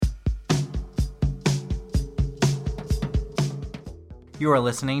You are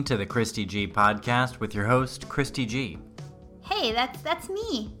listening to the Christy G podcast with your host, Christy G. Hey, that's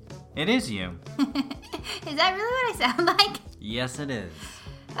me. It is you. Is that really what I sound like? Yes, it is.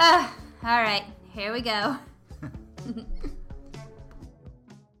 All right, here we go.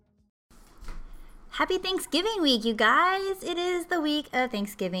 Happy Thanksgiving week, you guys. It is the week of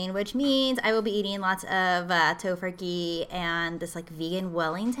Thanksgiving, which means I will be eating lots of tofurkey and this vegan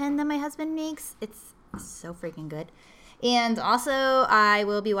Wellington that my husband makes. It's so freaking good. And also, I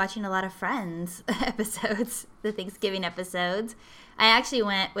will be watching a lot of Friends episodes, the Thanksgiving episodes. I actually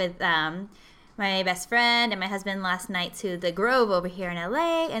went with my best friend and my husband last night to the Grove over here in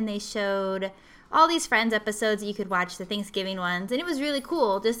LA, and they showed all these Friends episodes that you could watch, the Thanksgiving ones, and it was really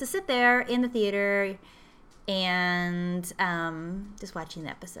cool just to sit there in the theater and just watching the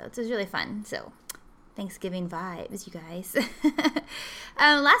episodes. It was really fun. So, Thanksgiving vibes, you guys.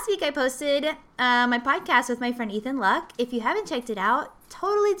 Last week I posted my podcast with my friend Ethan Luck. If you haven't checked it out,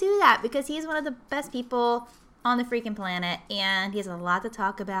 totally do that because he's one of the best people on the freaking planet, and he has a lot to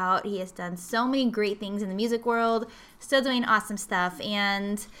talk about. He has done so many great things in the music world, still doing awesome stuff,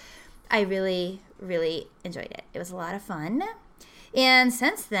 and I really, really enjoyed it. It was a lot of fun. And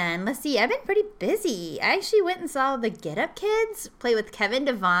since then, let's see, I've been pretty busy. I actually went and saw the Get Up Kids play with Kevin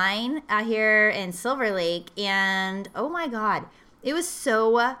Devine out here in Silver Lake, and oh my God, it was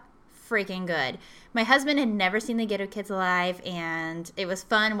so freaking good. My husband had never seen the Get Up Kids live, and it was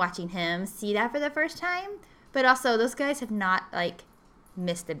fun watching him see that for the first time. But also, those guys have not,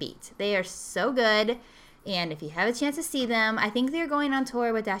 missed a beat. They are so good. And if you have a chance to see them, I think they're going on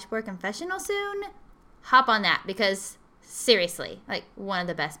tour with Dashboard Confessional soon. Hop on that because, seriously, one of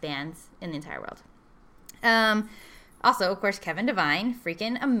the best bands in the entire world. Also, of course, Kevin Devine,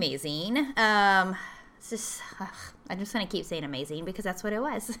 freaking amazing. It's just, I'm just going to keep saying amazing because that's what it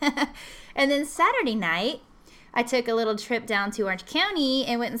was. And then Saturday night, I took a little trip down to Orange County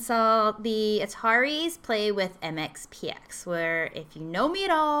and went and saw the Ataris play with MXPX, where if you know me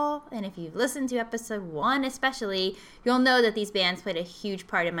at all, and if you've listened to episode 1 especially, you'll know that these bands played a huge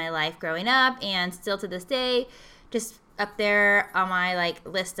part in my life growing up and still to this day, just up there on my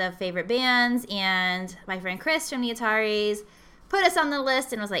list of favorite bands. And my friend Chris from the Ataris put us on the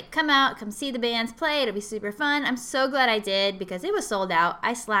list and was like, come see the bands play. It'll be super fun. I'm so glad I did because it was sold out.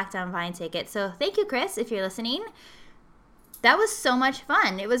 I slacked on buying tickets. So thank you, Chris, if you're listening. That was so much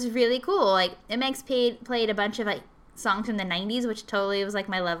fun. It was really cool. MX played a bunch of songs from the 90s, which totally was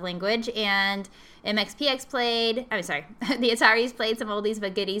my love language. And MXPX played, the Ataris played some oldies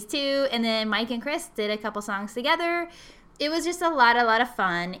but goodies too. And then Mike and Chris did a couple songs together. It was just a lot of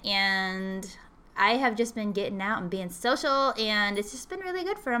fun. And I have just been getting out and being social, and it's just been really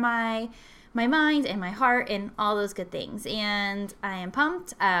good for my mind and my heart and all those good things. And I am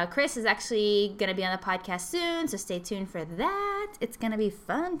pumped. Chris is actually going to be on the podcast soon, so stay tuned for that. It's going to be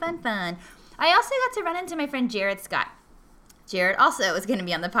fun. I also got to run into my friend Jared Scott. Jared also is going to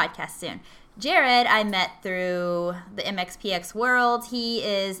be on the podcast soon. Jared, I met through the MXPX world. He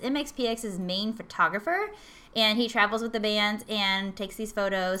is MXPX's main photographer, and he travels with the band and takes these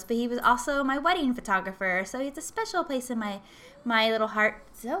photos, but he was also my wedding photographer, so it's a special place in my little heart.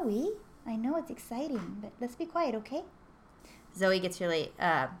 Zoe, I know it's exciting, but let's be quiet, okay? Zoe gets really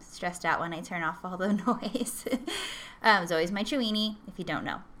stressed out when I turn off all the noise. Zoe's my Chewini, if you don't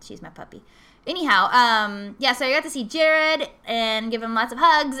know. She's my puppy. Anyhow, so I got to see Jared and give him lots of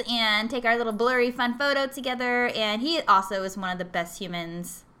hugs and take our little blurry fun photo together, and he also is one of the best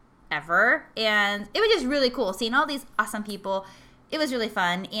humans ever, and it was just really cool seeing all these awesome people. It was really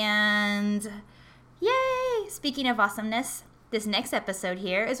fun, and yay! Speaking of awesomeness, this next episode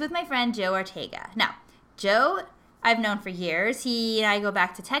here is with my friend Joe Ortega. Now, Joe, I've known for years. He and I go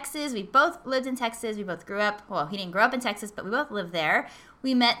back to Texas. We both lived in Texas. We both grew up. Well, he didn't grow up in Texas, but we both lived there.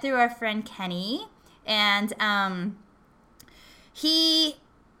 We met through our friend Kenny, and he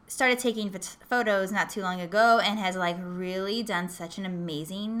started taking photos not too long ago and has really done such an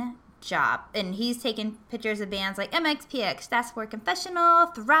amazing job. And he's taken pictures of bands like MXPX, Dashboard Confessional,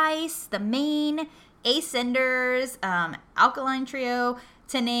 Thrice, The Main, Ascenders, Alkaline Trio,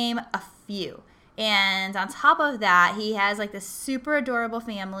 to name a few. And on top of that, he has this super adorable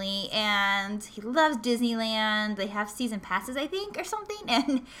family, and he loves Disneyland. They have season passes, I think, or something.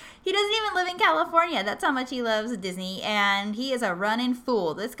 And he doesn't even live in California. That's how much he loves Disney. And he is a running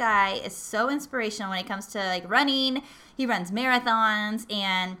fool. This guy is so inspirational when it comes to running. He runs marathons,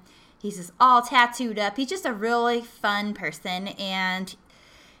 and he's just all tattooed up. He's just a really fun person, and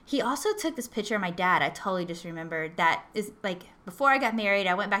he also took this picture of my dad. I totally just remembered that is like before I got married,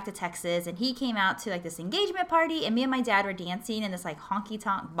 I went back to Texas and he came out to like this engagement party and me and my dad were dancing in this like honky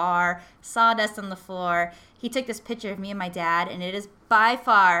tonk bar, sawdust on the floor. He took this picture of me and my dad and it is by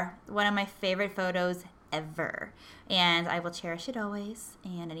far one of my favorite photos ever. And I will cherish it always.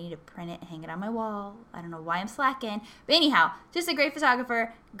 And I need to print it and hang it on my wall. I don't know why I'm slacking. But anyhow, just a great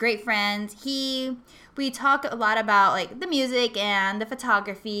photographer, great friend. We talk a lot about like the music and the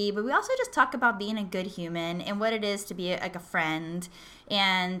photography, but we also just talk about being a good human and what it is to be like a friend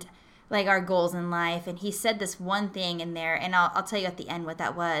and like our goals in life. And he said this one thing in there, and I'll tell you at the end what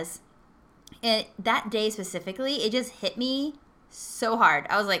that was. And that day specifically, it just hit me so hard.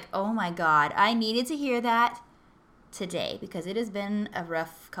 I was like, oh my God, I needed to hear that today because it has been a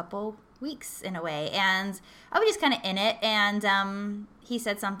rough couple weeks in a way. And I was just kind of in it. And he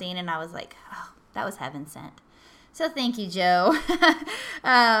said something and I was like, oh, that was heaven sent. So thank you, Joe.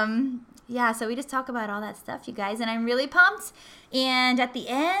 Yeah, so we just talk about all that stuff, you guys. And I'm really pumped. And at the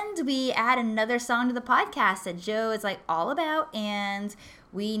end, we add another song to the podcast that Joe is like all about. And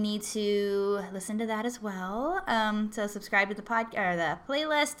we need to listen to that as well. So subscribe to the the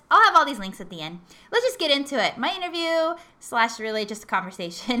playlist. I'll have all these links at the end. Let's just get into it. My interview / really just a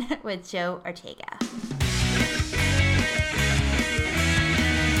conversation with Joe Ortega.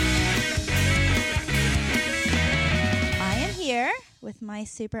 I am here with my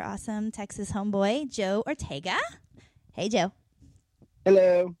super awesome Texas homeboy, Joe Ortega. Hey, Joe.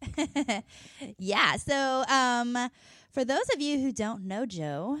 Hello. Yeah, so for those of you who don't know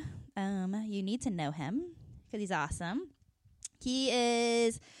Joe, you need to know him because he's awesome. He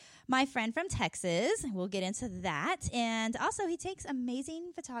is my friend from Texas. We'll get into that. And also, he takes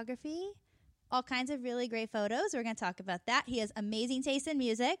amazing photography, all kinds of really great photos. We're going to talk about that. He has amazing taste in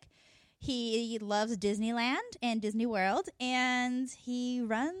music. He loves Disneyland and Disney World, and he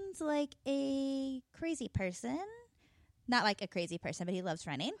runs like a crazy person. Not like a crazy person, but he loves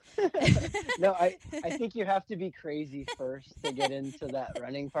running. No, I think you have to be crazy first to get into that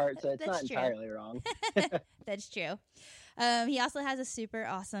running part, so it's not entirely wrong. That's true. He also has a super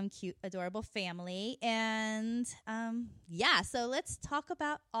awesome, cute, adorable family. And yeah, so let's talk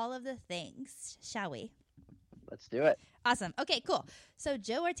about all of the things, shall we? Let's do it. Awesome. Okay, cool. So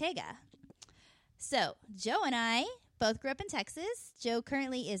Joe Ortega. So Joe and I both grew up in Texas. Joe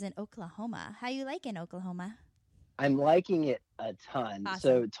currently is in Oklahoma. How you liking Oklahoma? I'm liking it a ton.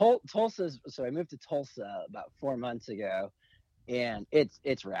 Awesome. So Tulsa's. So I moved to Tulsa about 4 months ago, and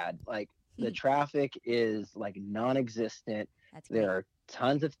it's rad. Like the traffic is like non-existent. That's great. There are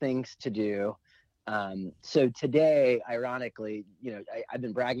tons of things to do. So today, ironically, I've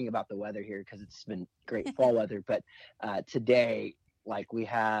been bragging about the weather here because it's been great fall weather. But today, like we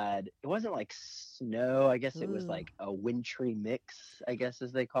had, it wasn't like snow. I guess it was like a wintry mix, I guess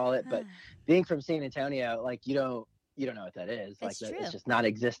as they call it. But being from San Antonio, like you don't know what that is. It's like true. It's just not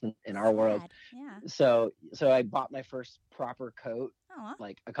existent in our world. Yeah. So I bought my first proper coat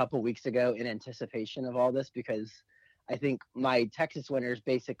like a couple weeks ago in anticipation of all this because I think my Texas winters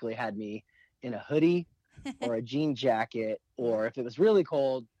basically had me in a hoodie or a jean jacket, or if it was really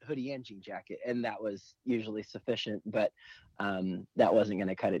cold, hoodie and jean jacket, and that was usually sufficient. But that wasn't going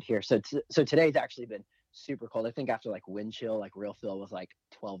to cut it here. So today's actually been super cold. I think after like wind chill, like real feel was like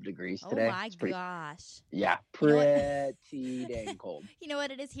 12 degrees today. Oh my gosh. Yeah, pretty dang cold. You know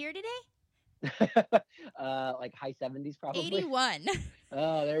what it is here today? Like high 70s probably. 81.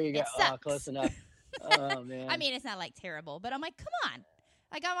 Oh, there you go. Oh, close enough. Oh man. I mean, it's not like terrible, but I'm like, come on.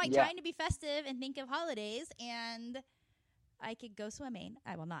 Like I'm like trying to be festive and think of holidays, and I could go swimming.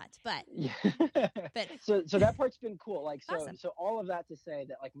 I will not, but but so that part's been cool. Like awesome. So all of that to say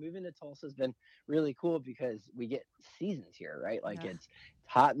that like moving to Tulsa has been really cool because we get seasons here, right? Like it's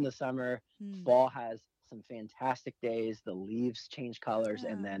hot in the summer, fall has some fantastic days, the leaves change colors,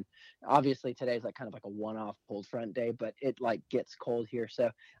 and then obviously today's like kind of like a one-off cold front day, but it like gets cold here. So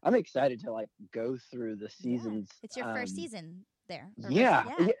I'm excited to like go through the seasons. Yeah. It's your first season there. Yeah.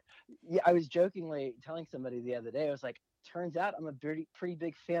 I was jokingly telling somebody the other day, I was like, turns out I'm a pretty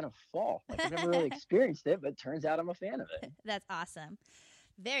big fan of fall. Like I've never really experienced it, but turns out I'm a fan of it. That's awesome.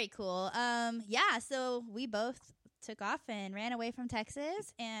 Very cool. Yeah, so we both took off and ran away from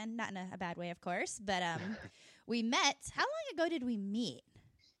Texas, and not in a bad way, of course, but we met. How long ago did we meet?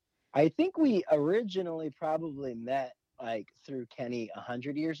 I think we originally probably met like through Kenny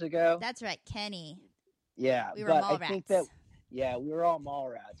 100 years ago. That's right, Kenny. Yeah, we were mall rats. Think that we were all mall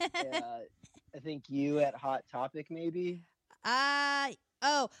rats. I think you at Hot Topic maybe. I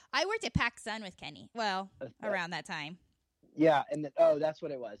worked at PacSun with Kenny. Well, around that time. Yeah, and then that's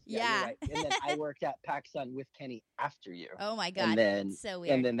what it was. Yeah, you're right. And then I worked at PacSun with Kenny after you. Oh my God, and then so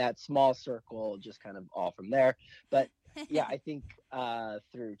weird. And then that small circle just kind of all from there. But yeah, I think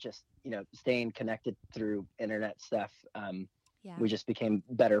through just staying connected through internet stuff, we just became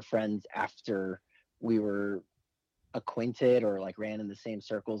better friends after we were acquainted or like ran in the same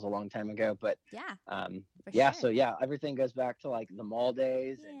circles a long time ago. But sure. So yeah, everything goes back to like the mall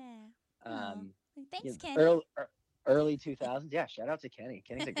days. And thanks, Kenny. Early 2000s. Yeah, shout out to Kenny.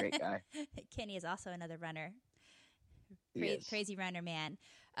 Kenny's a great guy. Kenny is also another runner. Yes. Crazy runner, man.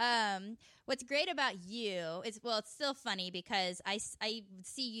 What's great about you is, well, it's still funny because I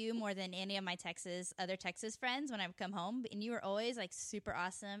see you more than any of my other Texas friends when I come home, and you are always like super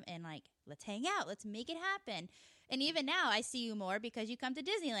awesome and like, let's hang out, let's make it happen. And even now I see you more because you come to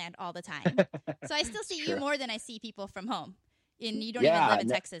Disneyland all the time. So I still see you more than I see people from home, and you don't even live in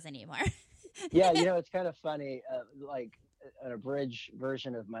Texas anymore. Yeah, it's kind of funny. Like an abridged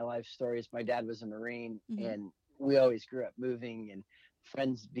version of my life stories. My dad was a Marine, and we always grew up moving, and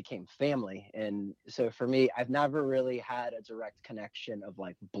friends became family. And so for me, I've never really had a direct connection of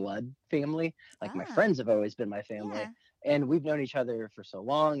like blood family. Like my friends have always been my family, and we've known each other for so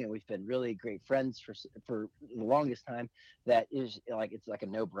long, and we've been really great friends for the longest time. That is like, it's like a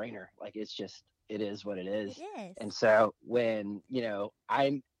no-brainer. Like it is what it is. It is. And so when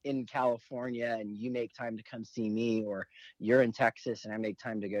I'm in California and you make time to come see me, or you're in Texas and I make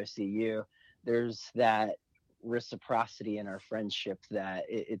time to go see you, there's that reciprocity in our friendship that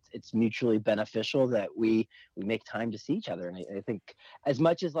it's mutually beneficial, that we make time to see each other. And I think as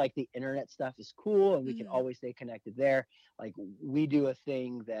much as like the internet stuff is cool and we can always stay connected there, like we do a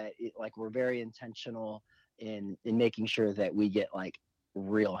thing that like we're very intentional in making sure that we get like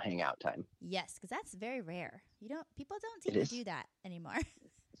real hangout time. Yes, because that's very rare. People don't seem to do that anymore.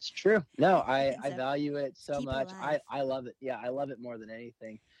 It's true. No, I value it so much. I love it. Yeah, I love it more than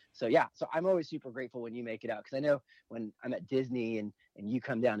anything. So yeah, so I'm always super grateful when you make it out, because I know when I'm at Disney and you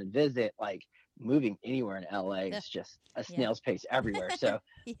come down and visit, like moving anywhere in LA is just a snail's pace everywhere. So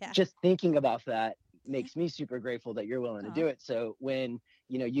just thinking about that makes me super grateful that you're willing to do it. So when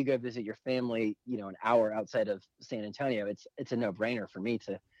you go visit your family, an hour outside of San Antonio, it's a no-brainer for me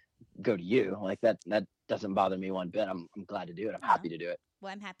to go to you. Like that doesn't bother me one bit. I'm glad to do it. I'm happy to do it.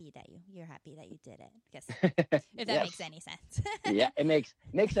 Well, I'm happy that you're happy that you did it. Guess if that makes any sense. Yeah, it makes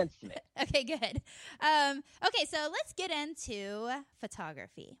sense to me. Okay, good. Okay, so let's get into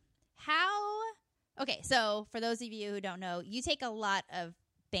photography. So for those of you who don't know, you take a lot of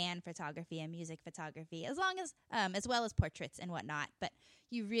band photography and music photography, as well as portraits and whatnot. But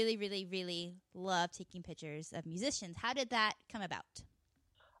you really, really, really love taking pictures of musicians. How did that come about?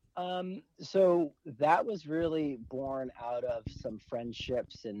 So that was really born out of some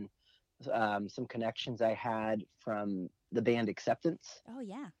friendships and some connections I had from the band Acceptance. Oh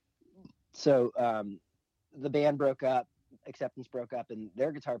yeah. So the band broke up, Acceptance broke up, and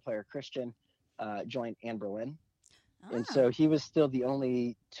their guitar player Christian joined Anne Boleyn. And so he was still the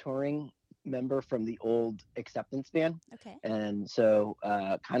only touring member from the old Acceptance band. Okay. And so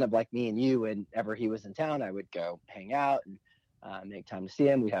kind of like me and you, whenever he was in town, I would go hang out and make time to see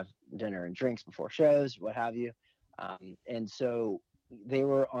him. We'd have dinner and drinks before shows, what have you. And so they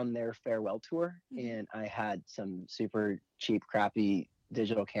were on their farewell tour, and I had some super cheap, crappy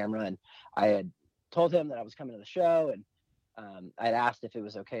digital camera, and I had told him that I was coming to the show, and I'd asked if it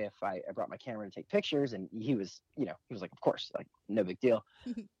was okay if I brought my camera to take pictures, and he was like, of course, like no big deal.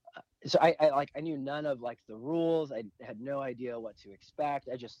 So I knew none of like the rules. I had no idea what to expect.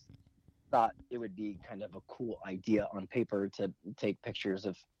 I just thought it would be kind of a cool idea on paper to take pictures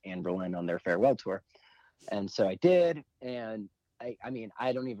of Anne Boleyn on their farewell tour. And so I did. And I mean,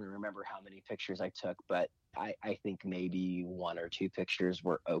 I don't even remember how many pictures I took, but I think maybe one or two pictures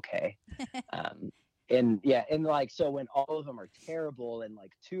were okay. And like, so when all of them are terrible and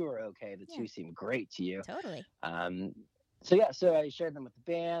like two are okay, the two seem great to you. Totally. So I shared them with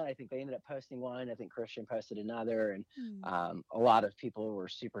the band. I think they ended up posting one. I think Christian posted another, and a lot of people were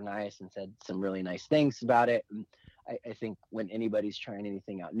super nice and said some really nice things about it. And I think when anybody's trying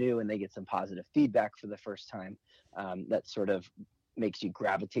anything out new and they get some positive feedback for the first time, that sort of makes you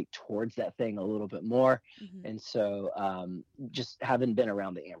gravitate towards that thing a little bit more. And so just having been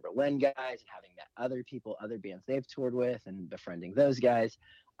around the Anne Boleyn guys and having met other bands they've toured with, and befriending those guys,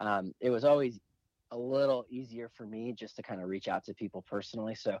 it was always a little easier for me just to kind of reach out to people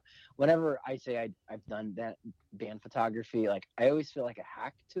personally. So whenever I say I've done that band photography, like I always feel like a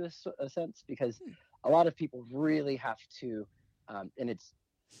hack to a sense, because a lot of people really have to, and it's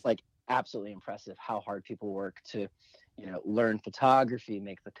like absolutely impressive how hard people work to learn photography,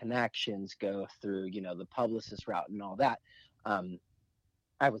 make the connections, go through, the publicist route and all that.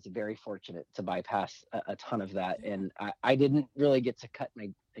 I was very fortunate to bypass a ton of that. And I didn't really get to cut my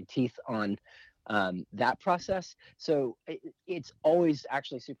teeth on that process. So it's always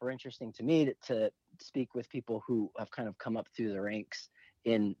actually super interesting to me to speak with people who have kind of come up through the ranks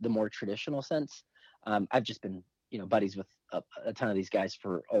in the more traditional sense. I've just been, buddies with a ton of these guys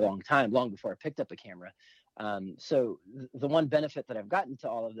for a long time, long before I picked up a camera. So the one benefit that I've gotten to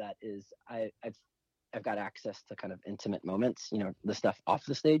all of that is I've got access to kind of intimate moments, the stuff off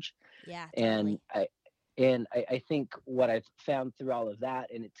the stage. Yeah. Totally. And I think what I've found through all of that,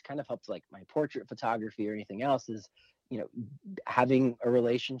 and it's kind of helped like my portrait photography or anything else, is, having a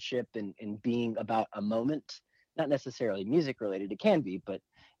relationship and being about a moment, not necessarily music related, it can be, but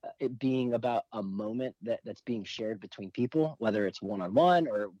it being about a moment that's being shared between people, whether it's one-on-one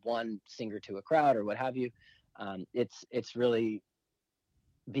or one singer to a crowd or what have you. It's really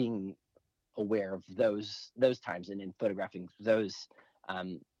being aware of those times and in photographing those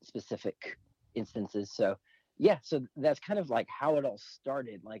specific instances. So that's kind of like how it all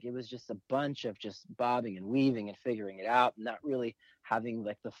started. Like it was just a bunch of just bobbing and weaving and figuring it out, not really having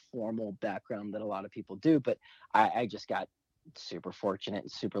like the formal background that a lot of people do. But I just got super fortunate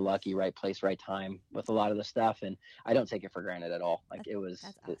and super lucky, right place, right time with a lot of the stuff. And I don't take it for granted at all. Like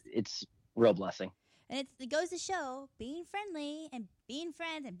awesome. It's real blessing. And it goes to show being friendly and being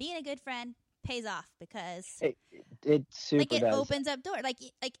friends and being a good friend pays off, because it super like it does. opens up doors. Like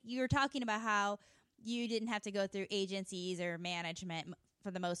you were talking about how you didn't have to go through agencies or management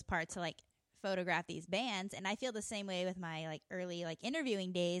for the most part to like photograph these bands. And I feel the same way with my like early like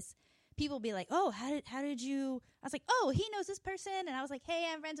interviewing days. People be like, "Oh, how did you?" I was like, "Oh, he knows this person," and I was like, "Hey,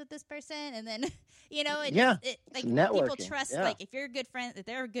 I'm friends with this person," and then it like people trust. Yeah. Like if you're a good friend, if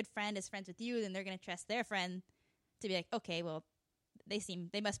their good friend is friends with you, then they're gonna trust their friend to be like, "Okay, well,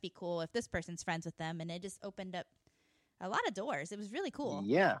 they must be cool if this person's friends with them," and it just opened up a lot of doors. It was really cool.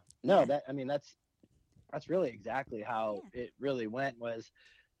 Yeah, no, that's really exactly how it really went. Was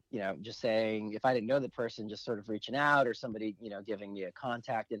just saying, if I didn't know the person, just sort of reaching out, or somebody, giving me a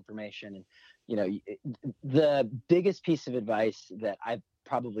contact information. And, the biggest piece of advice that I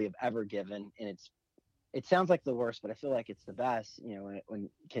probably have ever given, and it sounds like the worst, but I feel like it's the best, when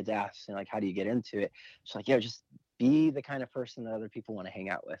kids ask, like, how do you get into it? It's like, just be the kind of person that other people want to hang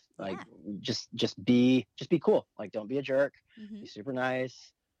out with. Like, just be cool. Like, don't be a jerk, be super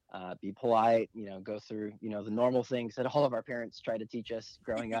nice. Be polite, go through, the normal things that all of our parents try to teach us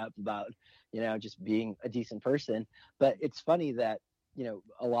growing up about, just being a decent person. But it's funny that,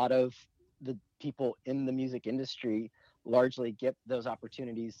 a lot of the people in the music industry largely get those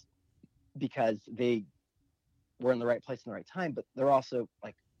opportunities because they were in the right place in the right time, but they're also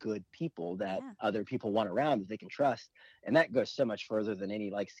like good people that other people want around that they can trust. And that goes so much further than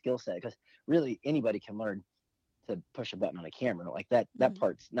any like skill set, because really anybody can learn to push a button on a camera. Like that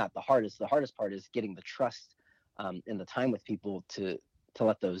part's not the hardest. The hardest part is getting the trust and the time with people to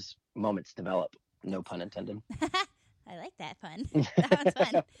let those moments develop. No pun intended. I like that pun. That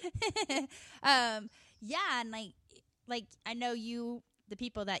one's fun. And like I know the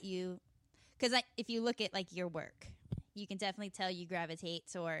people that because if you look at like your work, you can definitely tell you gravitate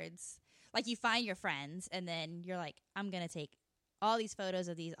towards, like, you find your friends and then you're like, I'm gonna take all these photos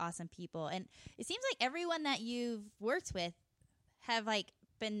of these awesome people. And it seems like everyone that you've worked with have like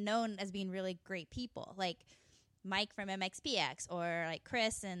been known as being really great people, like Mike from MXPX, or like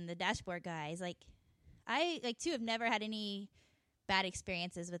Chris and the Dashboard guys. Like I like too have never had any bad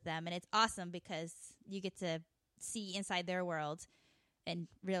experiences with them, and it's awesome because you get to see inside their world and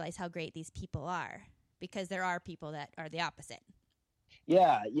realize how great these people are, because there are people that are the opposite.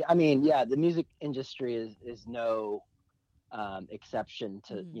 Yeah. I mean, the music industry is no exception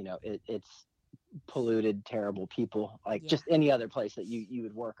to it's polluted, terrible people, like just any other place that you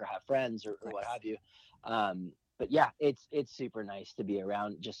would work or have friends or what have you. But it's super nice to be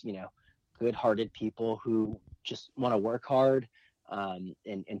around just good-hearted people who just want to work hard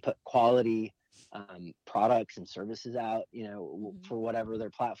and put quality products and services out for whatever their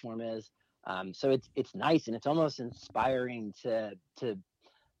platform is. So it's nice, and it's almost inspiring to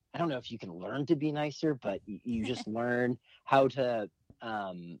I don't know if you can learn to be nicer, but you just learn how to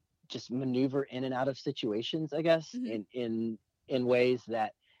just maneuver in and out of situations, I guess, in ways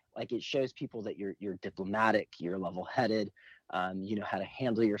that, like, it shows people that you're diplomatic, you're level-headed, you know how to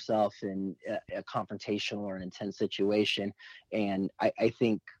handle yourself in a confrontational or an intense situation. And I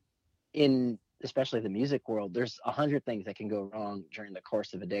think in especially the music world, there's 100 things that can go wrong during the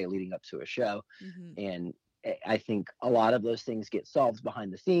course of a day leading up to a show. And I think a lot of those things get solved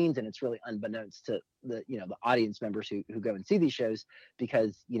behind the scenes, and it's really unbeknownst to the audience members who go and see these shows,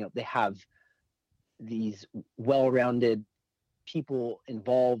 because they have these well-rounded people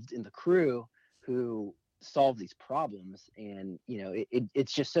involved in the crew who solve these problems. And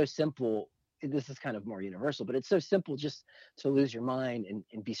it's just so simple. This is kind of more universal, but it's so simple just to lose your mind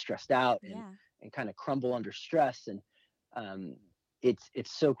and be stressed out and kind of crumble under stress. And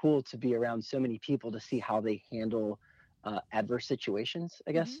it's so cool to be around so many people to see how they handle adverse situations,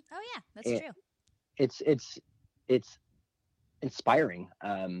 I guess. Mm-hmm. Oh yeah, that's true. It's inspiring.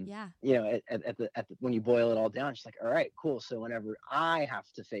 Yeah. At the when you boil it all down, it's like, all right, cool. So whenever I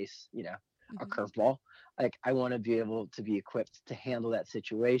have to face, a curveball, like I want to be able to be equipped to handle that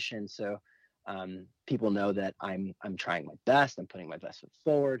situation. So people know that I'm trying my best. I'm putting my best foot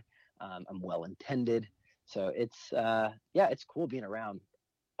forward. I'm well intended. So it's cool being around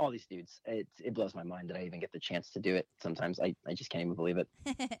all these dudes. It blows my mind that I even get the chance to do it. Sometimes I just can't even believe it.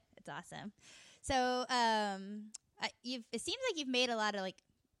 It's awesome. So it seems like you've made a lot of like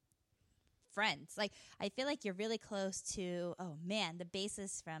friends. Like I feel like you're really close to the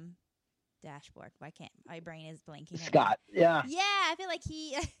bassist from Dashboard. Why can't my brain is blanking? Scott. Yeah. Yeah, I feel like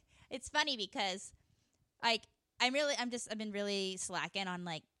he. It's funny because like I've been really slacking on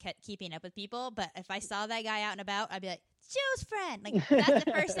like keeping up with people. But if I saw that guy out and about, I'd be like, Joe's friend. Like that's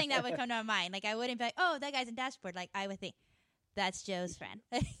the first thing that would come to my mind. Like I wouldn't be like, oh, that guy's in Dashboard. Like I would think that's Joe's friend.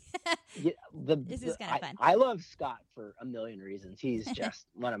 This is kind of fun. I love Scott for a million reasons. He's just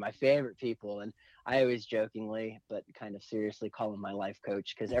one of my favorite people. And I always jokingly, but kind of seriously call him my life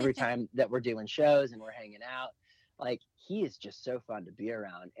coach, because every time that we're doing shows and we're hanging out, like he is just so fun to be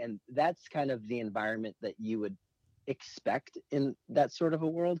around. And that's kind of the environment that you would expect in that sort of a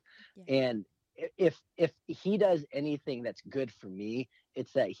world. Yeah. And if he does anything that's good for me,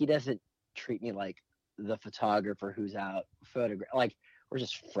 it's that he doesn't treat me like the photographer who's out like we're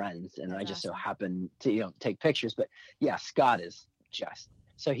just friends, and I just so happen to take pictures. But yeah, Scott is just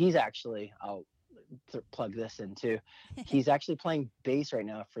so he's actually, I'll plug this in too, he's actually playing bass right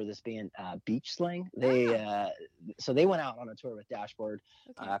now for this band Beach Slang. So they went out on a tour with Dashboard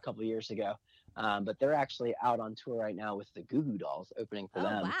a couple of years ago, but they're actually out on tour right now with the Goo Goo Dolls opening for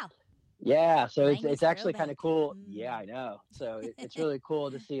them. Wow. Yeah, so it's actually kind of cool. Yeah, I know. So it's really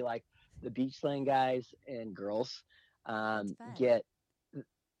cool to see like the Beach Slang guys and girls get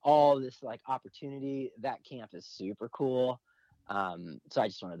all this like opportunity. That camp is super cool. So I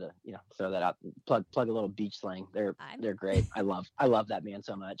just wanted to throw that out, plug a little Beach Slang. They're great. I love that band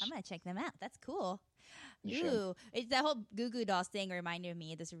so much. I'm gonna check them out. That's cool. You should. That whole Goo Goo Dolls thing reminded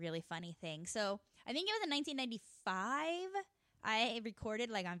me of this really funny thing. So I think it was in 1995. I recorded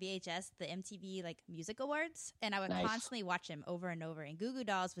like on VHS the MTV like music awards, and I would constantly watch them over and over. And Goo Goo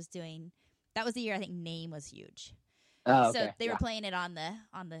Dolls was that was the year I think Name was huge. Oh, okay. So they were playing it on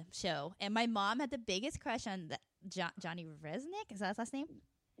the show, and my mom had the biggest crush on Johnny Resnick. Is that his last name?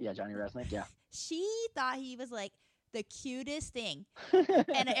 Yeah, Johnny Resnick. Yeah. She thought he was like the cutest thing,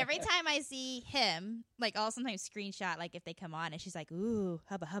 and every time I see him, like I'll sometimes screenshot like if they come on, and she's like, "Ooh,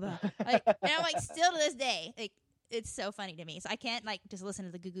 hubba hubba," like, and I'm like, still to this day, like. It's so funny to me. So I can't like just listen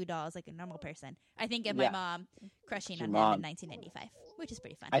to the Goo Goo Dolls like a normal person. I think of my mom crushing on him in 1995, which is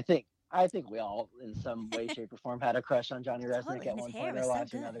pretty fun. I think we all, in some way, shape, or form, had a crush on Johnny Resnick at one point in our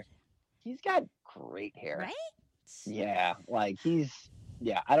lives or another. He's got great hair, right? Yeah, like I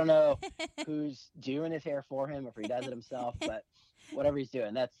don't know who's doing his hair for him, or if he does it himself, but whatever he's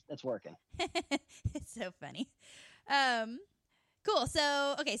doing, that's working. It's so funny. Cool.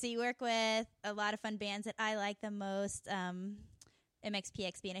 So you work with a lot of fun bands that I like the most.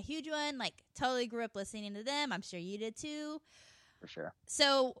 MXPX being a huge one. Like, totally grew up listening to them. I'm sure you did too. For sure.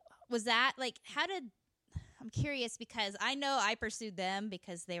 So was that like, I'm curious because I know I pursued them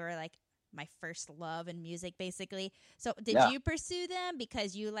because they were like my first love in music, basically. So did you pursue them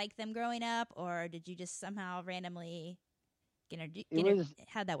because you liked them growing up, or did you just somehow randomly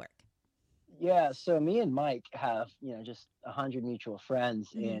how'd that work? Yeah, so me and Mike have, just 100 mutual friends,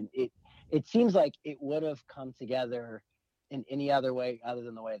 and it seems like it would have come together in any other way other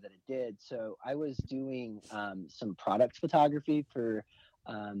than the way that it did. So I was doing some product photography for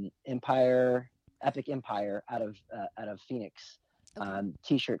Epic Empire out of Phoenix,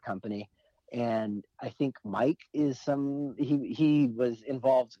 t-shirt company, and I think Mike is he was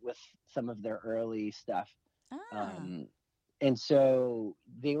involved with some of their early stuff. And so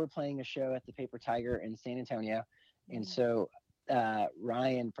they were playing a show at the Paper Tiger in San Antonio. And so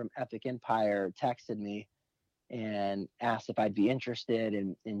Ryan from Epic Empire texted me and asked if I'd be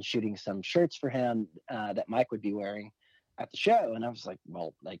interested in shooting some shirts for him that Mike would be wearing at the show. And I was like,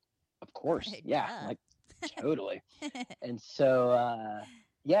 well, like, of course. Yeah. Like, Totally. And so,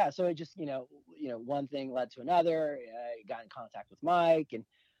 yeah, so it just, one thing led to another. I got in contact with Mike, and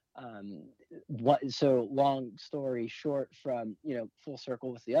so long story short, from, full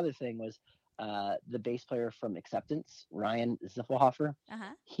circle with the other thing was, the bass player from Acceptance, Ryan Ziffelhofer.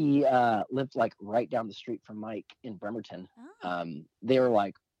 He lived like right down the street from Mike in Bremerton. They were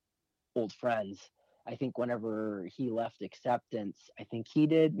like old friends. I think whenever he left Acceptance, I think he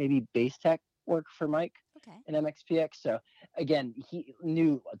did maybe bass tech work for Mike in MXPX. So again, he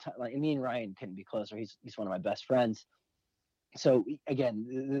knew like me and Ryan couldn't be closer. He's one of my best friends. So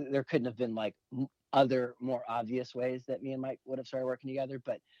again, there couldn't have been like other more obvious ways that me and Mike would have started working together.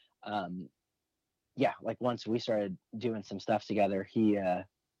 But yeah, like once we started doing some stuff together, he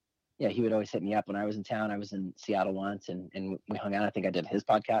would always hit me up when I was in town. I was in Seattle once, and we hung out. I think I did his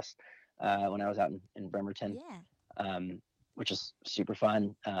podcast when I was out in Bremerton, which is super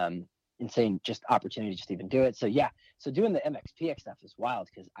fun. Insane just opportunity just to even do it. So yeah, so doing the MXPX stuff is wild,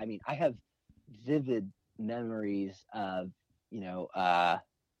 because I mean, I have vivid memories of,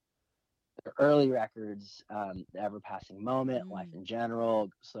 the early records, the Ever Passing Moment, Life in General,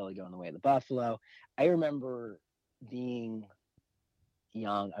 Slowly Going the Way of the Buffalo. I remember being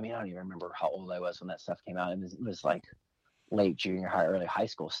young. I mean, I don't even remember how old I was when that stuff came out. It was like late junior high, early high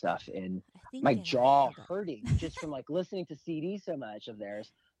school stuff, and my jaw hurting just from like listening to CDs so much of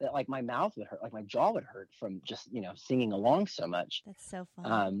theirs, that like my mouth would hurt, like my jaw would hurt from just singing along so much. That's so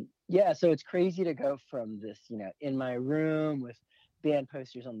fun. Yeah, so it's crazy to go from this in my room with band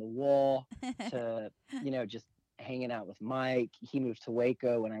posters on the wall to just hanging out with Mike. He moved to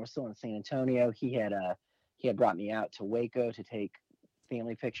Waco when I was still in San Antonio. He had brought me out to Waco to take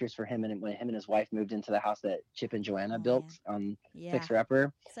family pictures for him, and when him and his wife moved into the house that Chip and Joanna built on Fixer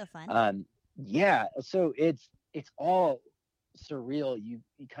Upper. So fun. Yeah, so it's all surreal. You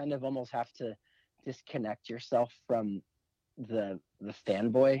kind of almost have to disconnect yourself from the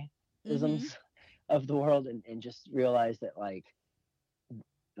fanboyisms of the world, and just realize that like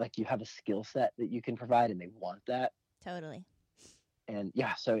you have a skill set that you can provide, and they want that. Totally. And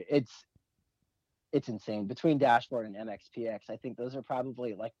yeah, so it's insane. Between Dashboard and MXPX, I think those are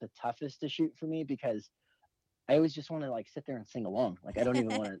probably like the toughest to shoot for me, because I always just want to like sit there and sing along. Like I don't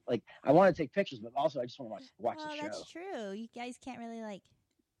even want to like, I want to take pictures, but also I just want to watch the show. That's true. You guys can't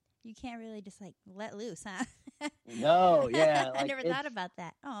really just like let loose, huh? No, yeah. Like, I never thought about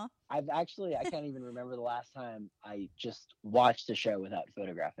that. Oh, I can't even remember the last time I just watched a show without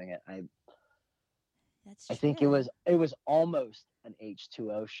photographing it. I think it was almost an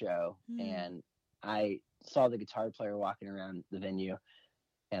H2O show, and I saw the guitar player walking around the venue,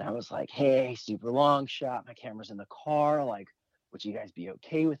 and I was like, hey, super long shot. My camera's in the car. Like, would you guys be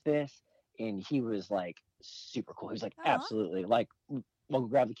okay with this? And he was like, super cool. He was like, absolutely. Like, we'll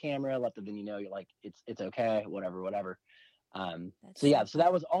grab the camera, let the venue know you're like, it's okay, whatever. So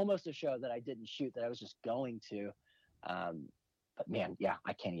that was almost a show that I didn't shoot, that I was just going to. But man, yeah,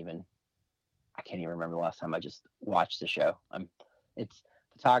 I can't even remember the last time I just watched the show.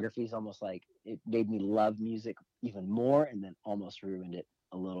 Photography is almost like it made me love music even more, and then almost ruined it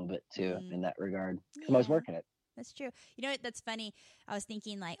a little bit too in that regard, because I was working it. That's true. You know what? That's funny. I was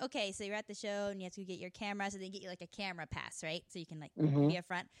thinking like, okay, so you're at the show and you have to get your camera, so they get you like a camera pass, right? So you can like be up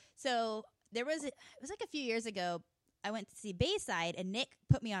front. So it was like a few years ago, I went to see Bayside, and Nick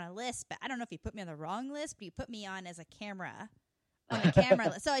put me on a list, but I don't know if he put me on the wrong list, but he put me on as a camera on the camera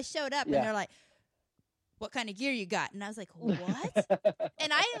list. So I showed up and they're like, what kind of gear you got? And I was like, what?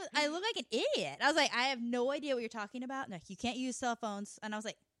 And I look like an idiot. I was like, I have no idea what you're talking about. No, you can't use cell phones. And I was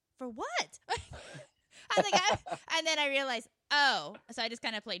like, for what? I was like, and then I realized, so I just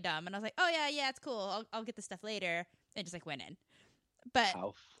kind of played dumb. And I was like, oh yeah, it's cool. I'll get the stuff later. And just like went in. But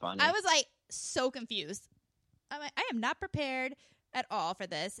how funny. I was like so confused. I'm like, I am not prepared at all for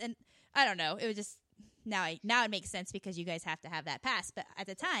this. And I don't know. It was just, now it makes sense because you guys have to have that pass. But at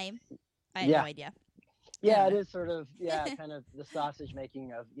the time, I had no idea. Yeah, it is sort of, kind of the sausage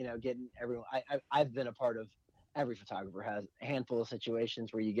making of, getting everyone. I've been a part of, every photographer has a handful of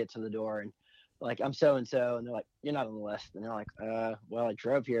situations where you get to the door and like, I'm so-and-so, and they're like, you're not on the list. And they're like, well, I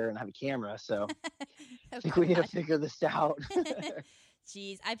drove here and I have a camera, so I think we need to figure this out.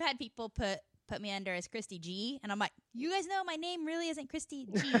 Jeez, I've had people put me under as Christy G, and I'm like, you guys know my name really isn't Christy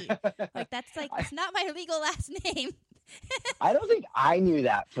G. Like, that's like, it's not my legal last name. I don't think I knew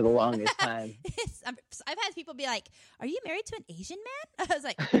that for the longest time. I've had people be like, are you married to an Asian man? I was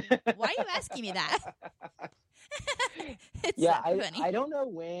like, why are you asking me that? It's Yeah, so funny. I don't know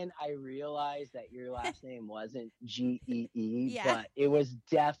when I realized that your last name wasn't Gee, Yeah. but it was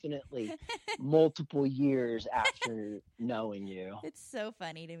definitely multiple years after knowing you. It's so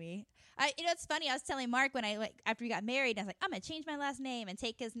funny to me. It's funny. I was telling Mark when after we got married, I was like, I'm gonna change my last name and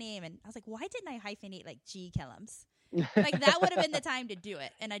take his name, and I was like, why didn't I hyphenate like G Kellums? Like that would have been the time to do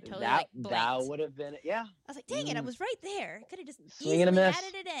it, and I totally blanked. That would have been, yeah. I was like, dang it, I was right there. Could have just Swing and a easily miss.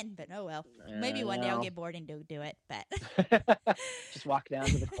 added it in, but oh well. Maybe one day I'll get bored and do it. But just walk down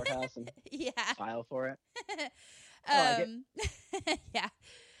to the courthouse and file for it. Yeah.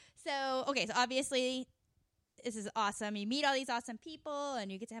 So okay, so obviously this is awesome. You meet all these awesome people,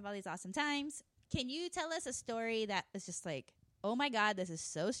 and you get to have all these awesome times. Can you tell us a story that was just like, oh my God, this is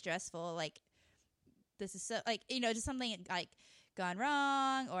so stressful. Like, this is so, like, just something like gone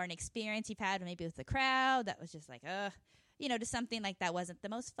wrong, or an experience you've had maybe with the crowd that was just like, just something like that wasn't the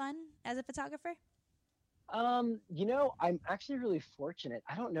most fun as a photographer? I'm actually really fortunate.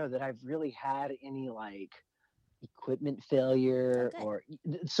 I don't know that I've really had any like equipment failure or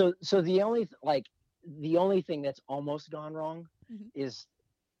so the only thing that's almost gone wrong is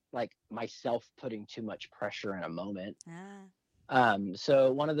like myself putting too much pressure in a moment.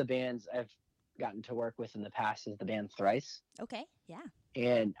 So one of the bands I've gotten to work with in the past is the band Thrice. Okay. Yeah.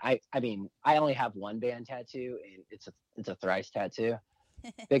 And I mean, I only have one band tattoo, and it's a Thrice tattoo.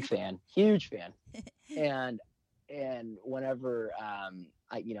 Big fan, huge fan. And whenever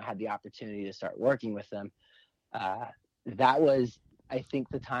I had the opportunity to start working with them, that was, I think,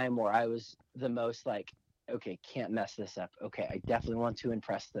 the time where I was the most like, okay, can't mess this up. Okay, I definitely want to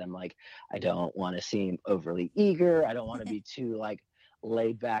impress them. Like, I don't want to seem overly eager. I don't want to be too like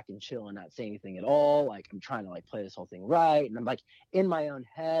laid back and chill and not say anything at all. Like, I'm trying to like play this whole thing right, and I'm like in my own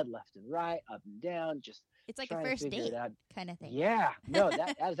head, left and right, up and down, just it's like a first date kind of thing. Yeah, no,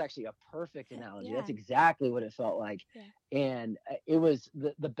 that is actually a perfect analogy. Yeah. That's exactly what it felt like. Yeah. And it was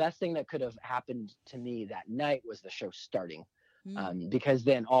the best thing that could have happened to me that night was the show starting, because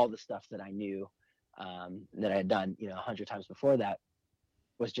then all the stuff that I knew that I had done 100 times before that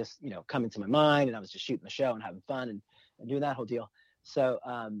was just coming to my mind, and I was just shooting the show and having fun and doing that whole deal. So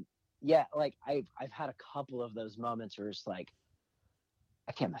like I've had a couple of those moments where it's like,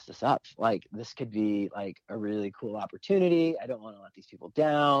 I can't mess this up. Like, this could be like a really cool opportunity. I don't want to let these people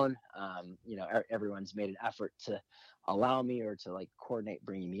down. Everyone's made an effort to allow me or to like coordinate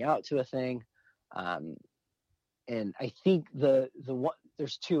bringing me out to a thing. And I think the one,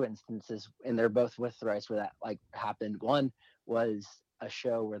 there's two instances, and they're both with Thrice, where that like happened. One was a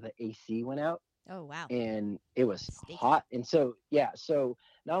show where the AC went out. Oh, wow. And it was hot. And so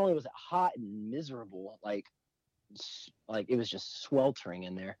not only was it hot and miserable, like it was just sweltering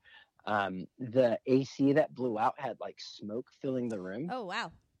in there. The AC that blew out had like smoke filling the room. Oh,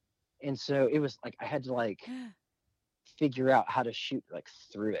 wow. And so it was like I had to like figure out how to shoot like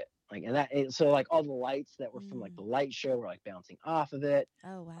through it. Like, and so like all the lights that were from like the light show were like bouncing off of it.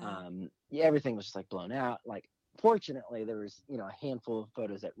 Oh, wow. Everything was just like blown out. Like, fortunately there was a handful of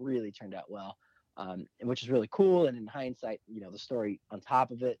photos that really turned out well, which is really cool. And in hindsight, the story on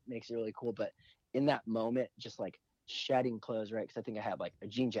top of it makes it really cool. But in that moment, just like shedding clothes, right? Because I think I had like a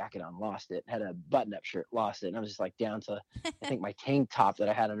jean jacket on, lost it, had a button-up shirt, lost it, and I was just like down to I think my tank top that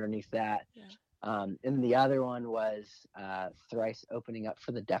I had underneath that. Yeah. And the other one was Thrice opening up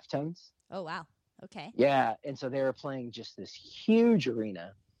for the Deftones. Oh, wow. Okay. Yeah, and so they were playing just this huge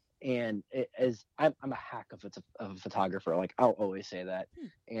arena, and I'm a hack of a photographer. Like, I'll always say that.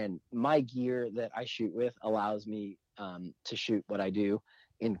 And my gear that I shoot with allows me to shoot what I do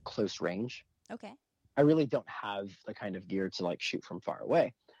in close range. Okay. I really don't have the kind of gear to like shoot from far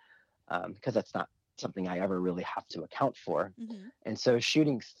away, because that's not something I ever really have to account for. Mm-hmm. And so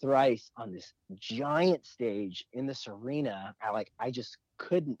shooting Thrice on this giant stage in this arena, I just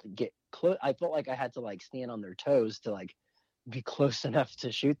couldn't get close. I felt like I had to like stand on their toes to like be close enough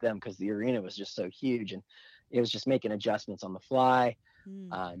to shoot them, because the arena was just so huge, and it was just making adjustments on the fly.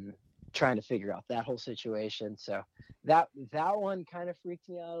 Trying to figure out that whole situation. So that one kind of freaked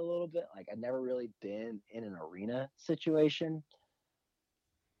me out a little bit. Like, I'd never really been in an arena situation.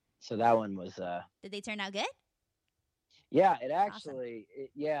 So that one was Did they turn out good? Yeah, it actually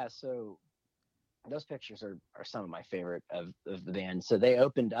awesome. So those pictures are some of my favorite of the band. So they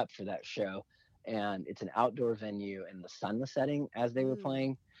opened up for that show, and it's an outdoor venue, and the sun was setting as they were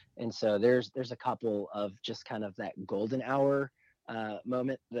playing. And so there's a couple of just kind of that golden hour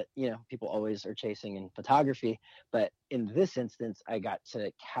moment that people always are chasing in photography, but in this instance I got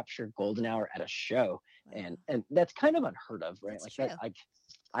to capture golden hour at a show. Wow. and that's kind of unheard of, right? That's like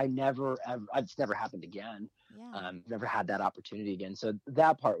true. It's never happened again. Never had that opportunity again, so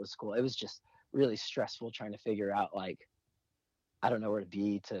that part was cool. It was just really stressful trying to figure out like I don't know where to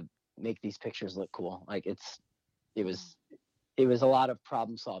be to make these pictures look cool. Like it was a lot of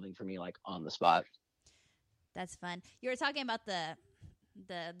problem solving for me, like on the spot. That's fun. You were talking about the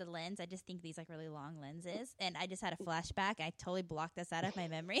lens. I just think these like really long lenses, and I just had a flashback. I totally blocked this out of my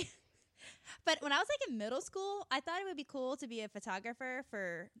memory. But when I was like in middle school, I thought it would be cool to be a photographer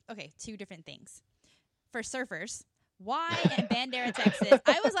for two different things. For surfers, why in Bandera, Texas?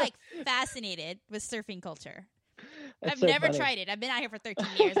 I was like fascinated with surfing culture. That's I've so never funny. tried it. I've been out here for 13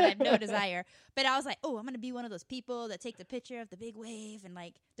 years and I have no desire. But I was like, oh, I'm going to be one of those people that take the picture of the big wave. And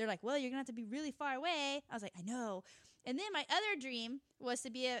like, they're like, well, you're going to have to be really far away. I was like, I know. And then my other dream was to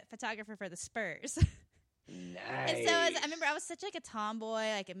be a photographer for the Spurs. Nice. And so I remember I was such like a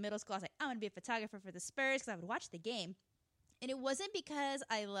tomboy, like in middle school. I was like, I'm going to be a photographer for the Spurs because I would watch the game. And it wasn't because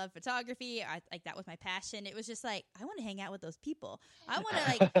I love photography. Like that was my passion. It was just like, I want to hang out with those people. I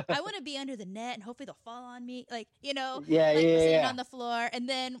want to be under the net and hopefully they'll fall on me. Like, sitting on the floor. And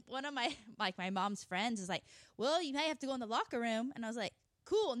then one of my mom's friends is like, well, you might have to go in the locker room. And I was like,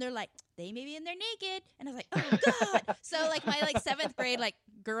 cool. And they're like, they may be in there naked. And I was like, oh God. So like my like 7th grade, like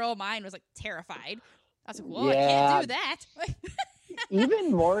girl mind was like terrified. I was like, well, I can't do that.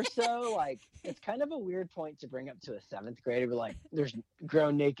 Even more so, like, it's kind of a weird point to bring up to a 7th grader, but like, there's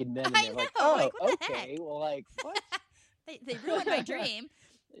grown naked men, and they're like, oh, like, what the okay, heck? well, like, what? they ruined my dream.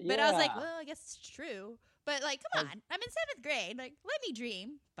 But I was like, well, I guess it's true. But like, come on, I'm in 7th grade. Like, let me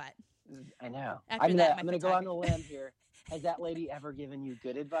dream. But I know. I'm gonna go on a limb here. Has that lady ever given you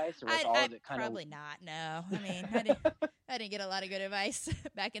good advice, or was all of it kind probably of? Not. No, I mean, I didn't get a lot of good advice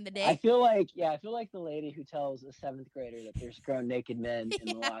back in the day. I feel like the lady who tells a 7th grader that there's grown naked men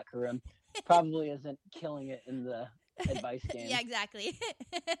in the locker room probably isn't killing it in the advice game. Yeah, exactly.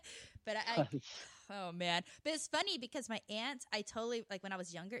 But oh man. But it's funny because my aunt, I totally, like when I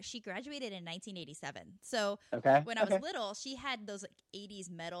was younger, she graduated in 1987. So when I was little, she had those like 80s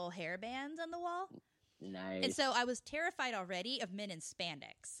metal hair bands on the wall. Nice. And so I was terrified already of men in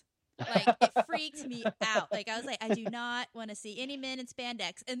spandex. Like it freaked me out. Like I was like, I do not want to see any men in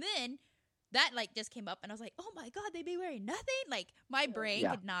spandex. And then that like just came up and I was like, oh my God, they'd be wearing nothing? Like my brain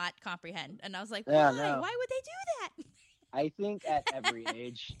could not comprehend. And I was like, why? No. Why would they do that? I think at every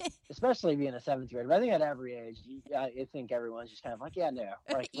age, especially being a 7th grader, but I think at every age, I think everyone's just kind of like, yeah, no,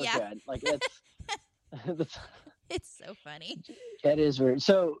 like, we're good. Like that's it's so funny. It is weird.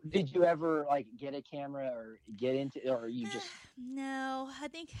 So did you ever like get a camera or get into, or you just? No, I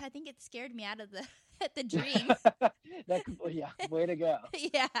think it scared me out of the dream. Way to go.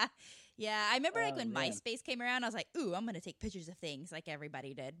 Yeah. I remember like when MySpace came around, I was like, ooh, I'm going to take pictures of things like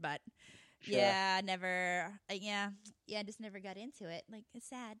everybody did. But sure. I just never got into it. Like it's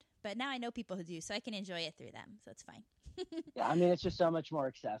sad. But now I know people who do, so I can enjoy it through them. So it's fine. Yeah, I mean, it's just so much more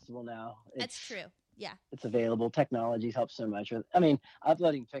accessible now. That's true. Yeah. It's available. Technology's helped so much with,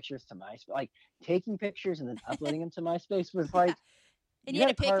 uploading pictures to MySpace, like taking pictures and then uploading them to MySpace was like, and you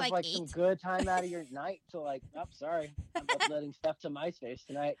had to pick like 8. Some good time out of your night to like, oh, sorry, I'm uploading stuff to MySpace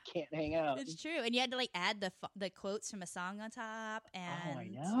tonight. Can't hang out. It's true. And you had to like add the quotes from a song on top. And I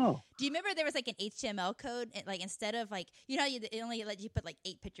know. Do you remember there was like an HTML code? Like instead of like, it only let you put like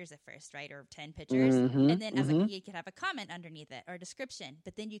 8 pictures at first, right? Or 10 pictures. And then as like, you could have a comment underneath it or a description.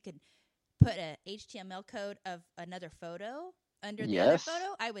 But then you could put a HTML code of another photo under the other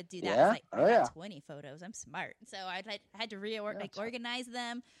photo. I would do that. Yeah. Like, I got 20 photos. I'm smart. So I had to organize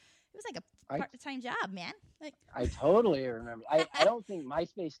them. It was like a part-time job, man. Like I totally remember. I don't think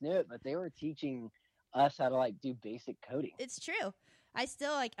MySpace knew it, but they were teaching us how to like do basic coding. It's true. I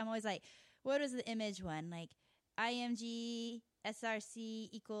still like, I'm always like, what is the image one? Like IMG SRC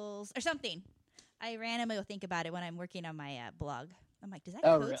equals or something. I randomly will think about it when I'm working on my blog. I'm like, does that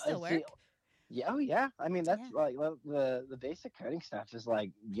code still work? Yeah. I mean, that's like the basic coding stuff is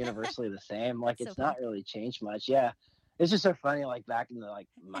like universally the same. Like it's not really changed much. Yeah. It's just so funny. Like back in the like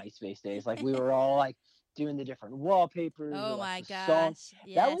MySpace days, like we were all like doing the different wallpapers. Oh my gosh. Songs.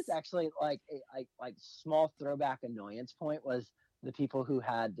 Yes. That was actually like a small throwback annoyance point was the people who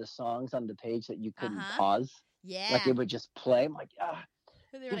had the songs on the page that you couldn't pause. Yeah. Like it would just play. I'm like,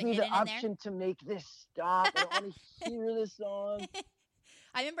 give me the option to make this stop. I don't want to hear this song.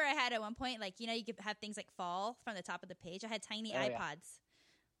 I remember I had at one point, like, you could have things like fall from the top of the page. I had tiny iPods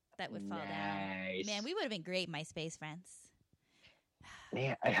that would fall down. Man, we would have been great MySpace friends.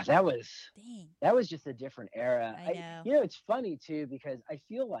 Man, that was just a different era. I know. It's funny, too, because I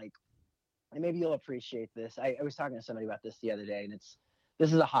feel like, and maybe you'll appreciate this. I was talking to somebody about this the other day, and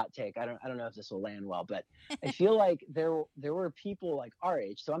this is a hot take. I don't know if this will land well, but I feel like there were people like our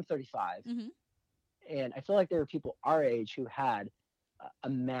age. So I'm 35. Mm-hmm. And I feel like there were people our age who had a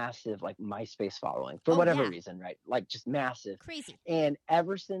massive like MySpace following for Oh, whatever yeah. reason, right? Like just massive. Crazy. And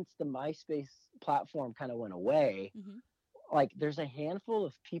ever since the MySpace platform kind of went away, Mm-hmm. like there's a handful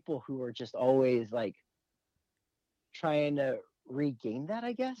of people who are just always like trying to regain that,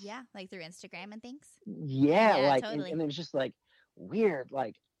 I guess. Yeah, like through Instagram and things. Yeah, Yeah, like totally. and it was just like weird.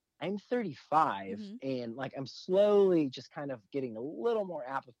 Like I'm 35 Mhm. and like I'm slowly just kind of getting a little more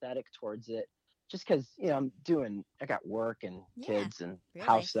apathetic towards it. Just because I got work and Yeah, kids and real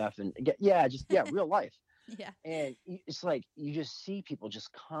house life. stuff and real life. Yeah. And it's like you just see people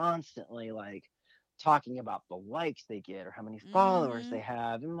just constantly like talking about the likes they get or how many followers Mhm. they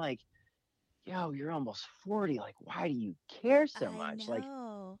have. And like, yo, you're almost 40. Like, why do you care so I much? Like,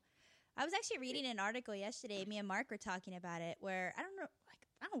 know. I was actually reading an article yesterday. Me and Mark were talking about it. Where I don't know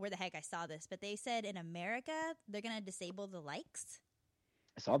where the heck I saw this, but they said in America they're gonna disable the likes.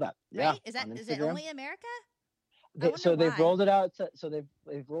 I saw that. Right? Yeah, on Is it Instagram. only America? So they've why. rolled it out to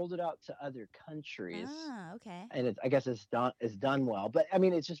they've rolled it out to other countries. Ah, okay. And I guess it's done well. But I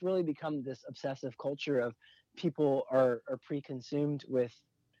mean, it's just really become this obsessive culture of people are pre-consumed with,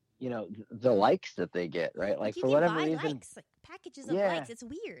 the likes that they get, right? Like you for can whatever buy reason, likes, like packages of Yeah. likes. It's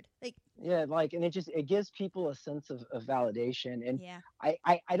weird. Like like, and it gives people a sense of validation. And yeah.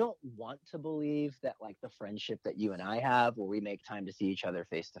 I don't want to believe that like the friendship that you and I have, where we make time to see each other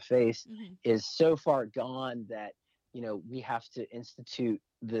face to face, Mhm. is so far gone that we have to institute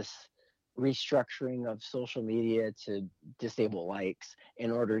this restructuring of social media to disable likes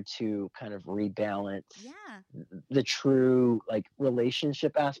in order to kind of rebalance Yeah. the true like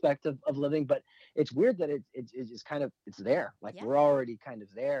relationship aspect of living. But it's weird that it's just kind of it's there, like Yeah. we're already kind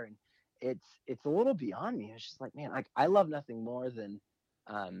of there. And it's a little beyond me. It's just like, man, like I love nothing more than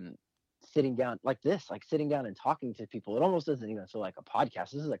sitting down like this, like sitting down and talking to people. It almost doesn't even feel like a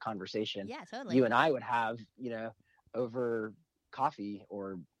podcast. This is a conversation Yeah, totally. you and I would have, over coffee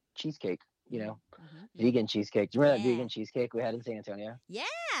or cheesecake, Mhm. vegan cheesecake. Do you remember that Yeah. vegan cheesecake we had in San Antonio?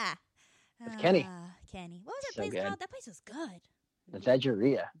 Yeah. With Kenny. Kenny. What was that So place good. called? That place was good. The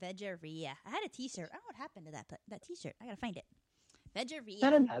Vegeria. Vegeria. I had a T-shirt. I don't know what happened to that T-shirt. I gotta find it. Vegeria. Is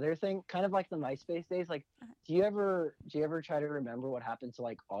that another thing? Kind of like the MySpace days. Like, Uh-huh. do you ever try to remember what happened to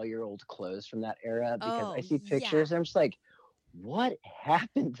like all your old clothes from that era? Because I Oh, see pictures yeah. and I'm just like, what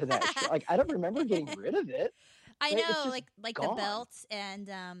happened to that shit? Like, I don't remember getting rid of it. I It's know, just like gone. the belts and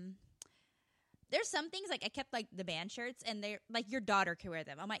there's some things like I kept like the band shirts and they're like your daughter could wear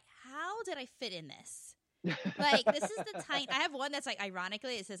them. I'm like, how did I fit in this? Like this is the tiny. I have one that's like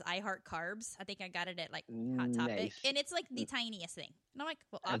ironically it says I heart carbs. I think I got it at like Hot Topic, Nice. and it's like the tiniest thing. And I'm like,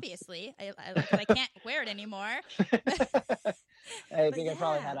 well, obviously I can't wear it anymore. I think I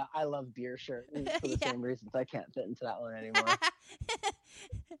probably yeah. had a I love beer shirt for the Yeah. same reasons. I can't fit into that one anymore.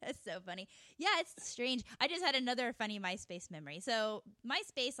 That's so funny. Yeah, it's strange. I just had another funny MySpace memory. So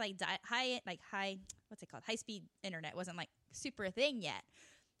MySpace, like high, what's it called? High speed internet wasn't like super a thing yet.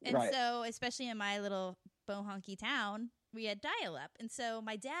 And Right. so, especially in my little bohonky town, we had dial up. And so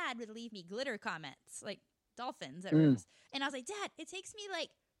my dad would leave me glitter comments, like dolphins. And I was like, Dad, it takes me like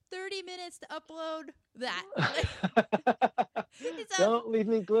 30 minutes to upload that. Don't leave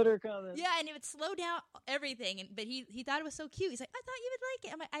me glitter comments. Yeah, and it would slow down everything. But he thought it was so cute. He's like, I thought you would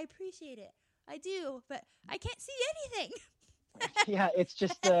like it. I'm like, I appreciate it. I do, but I can't see anything. Yeah, it's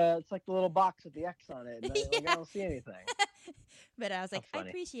just it's like the little box with the X on it. And Yeah. I don't see anything. But I was like, How I funny.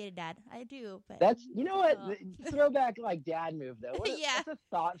 appreciate it, Dad. I do. But That's what Oh. throwback like dad move though. Yeah. That's a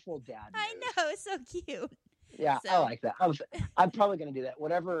thoughtful dad move. I know, it's so cute. Yeah, I So- like that. I'm probably gonna do that.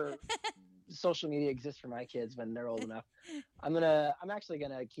 Whatever social media exists for my kids when they're old enough, I'm actually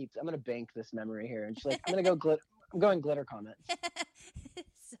gonna bank this memory here and just like I'm going glitter comments.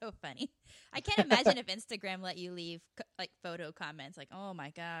 It's so funny. I can't imagine if Instagram let you leave like photo comments. Like, oh my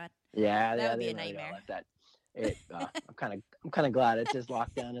god. Yeah, That would be they a really don't nightmare. let that. I'm kind of glad it's as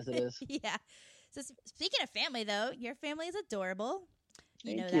locked down as it is. Yeah. So speaking of family, though, your family is adorable.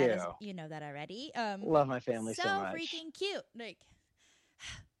 You Thank know you. that. You know that already. Love my family so much. freaking cute. Like,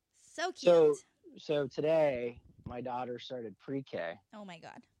 so cute. So today my daughter started pre-K. Oh my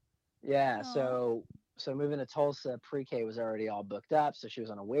god. Yeah, Aw. so moving to Tulsa, pre-K was already all booked up, so she was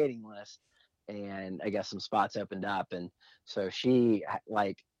on a waiting list, and I guess some spots opened up, and so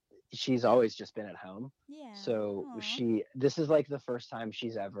she's always just been at home. Yeah. So Aw. this is like the first time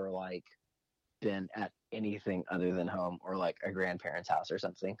she's ever like been at anything other than home or like a grandparent's house or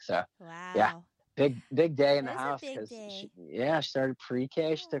something. So Wow. yeah. Big day in That the is a house big because day. she started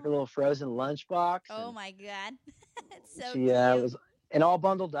pre-K. She took a Aw. little frozen lunchbox. Oh and my god. It's so she cute. was and all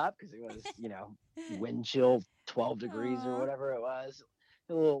bundled up because it was wind chill 12 degrees or Aw. whatever it was.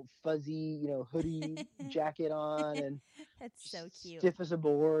 little fuzzy, hoodie jacket on, and That's so cute. stiff as a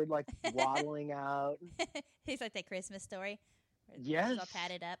board, like waddling out. He's like that Christmas Story. Yes. He's all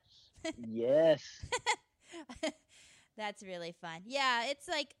padded up. Yes. That's really fun. Yeah,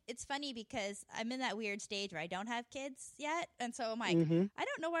 it's funny because I'm in that weird stage where I don't have kids yet, and so I'm like, I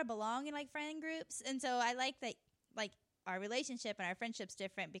don't know where I belong in like friend groups, and so I like that like our relationship and our friendship's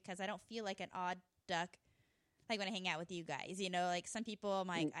different because I don't feel like an odd duck like when I hang out with you guys. Like some people, I'm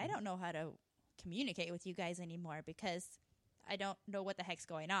like, I don't know how to communicate with you guys anymore because I don't know what the heck's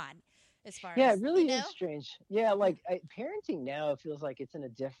going on as far as it really is strange. Yeah, like parenting now feels like it's in a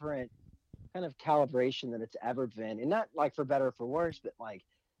different kind of calibration than it's ever been, and not like for better or for worse, but like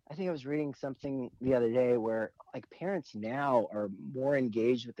I think I was reading something the other day where like parents now are more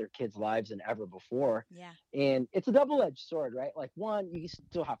engaged with their kids' lives than ever before. Yeah. And it's a double-edged sword, right? Like one, you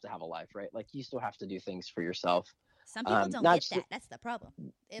still have to have a life, right? Like you still have to do things for yourself. Some people don't get that. That's the problem.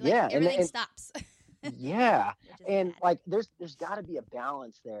 Everything stops. Yeah. And bad. like there's got to be a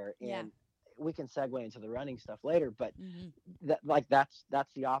balance there, and we can segue into the running stuff later, but that's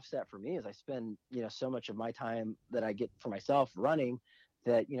the offset for me is I spend, so much of my time that I get for myself running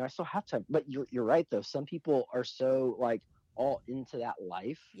that, I still have to, but you're right though. Some people are so like all into that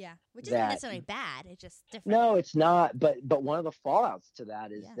life. Yeah. Which isn't necessarily bad. It's just different. No, it's not. But one of the fallouts to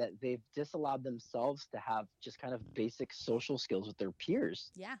that is that they've disallowed themselves to have just kind of basic social skills with their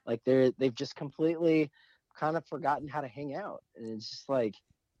peers. Yeah. Like they've just completely kind of forgotten how to hang out. And it's just like,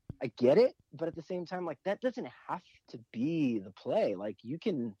 I get it, but at the same time, like that doesn't have to be the play. Like you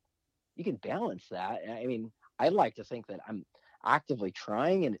can balance that. I mean, I like to think that I'm actively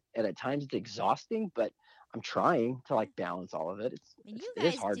trying, and at times it's exhausting, but I'm trying to like balance all of it. You it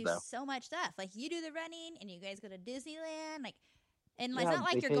guys is hard, do though. so much stuff. Like you do the running, and you guys go to Disneyland. Like, and it's not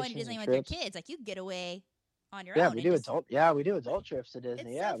like you're going to Disneyland with your kids. Like you get away on your own. We do adult trips to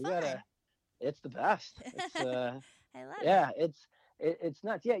Disney. It's so fun. It's the best. It's I love it. It's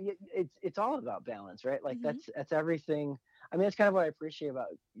nuts. Yeah, it's all about balance, right? Like that's everything. I mean, that's kind of what I appreciate about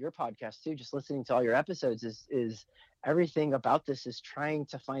your podcast too. Just listening to all your episodes is everything about this is trying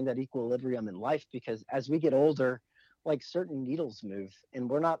to find that equilibrium in life, because as we get older, like certain needles move, and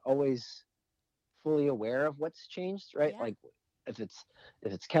we're not always fully aware of what's changed, right? Yeah. Like if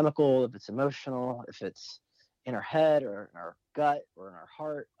it's chemical, if it's emotional, if it's in our head or in our gut or in our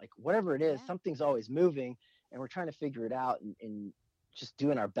heart, like whatever it is, something's always moving, and we're trying to figure it out and just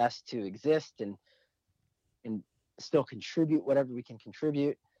doing our best to exist and still contribute whatever we can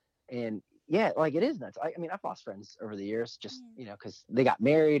contribute. And yeah, like it is nuts. I mean, I've lost friends over the years just, because they got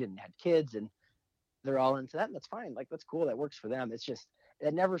married and had kids and they're all into that, and that's fine. Like, that's cool. That works for them. It's just,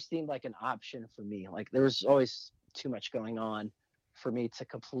 it never seemed like an option for me. Like there was always too much going on for me to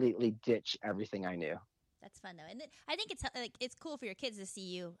completely ditch everything I knew. That's fun though. And I think it's cool for your kids to see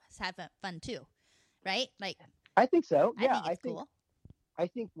you have fun too. Right? Like, I think so. Yeah. I think it's cool. I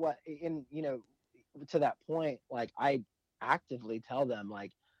think to that point, like I actively tell them,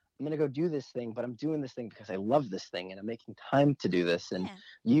 like, I'm going to go do this thing, but I'm doing this thing because I love this thing and I'm making time to do this. And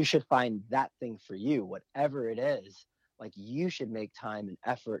you should find that thing for you, whatever it is. Like you should make time and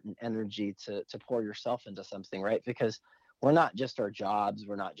effort and energy to pour yourself into something, right? Because we're not just our jobs.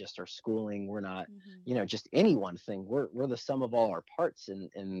 We're not just our schooling. We're not, just any one thing. We're the sum of all our parts.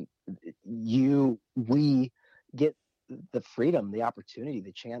 And we get the freedom, the opportunity,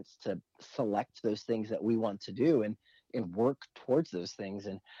 the chance to select those things that we want to do and work towards those things.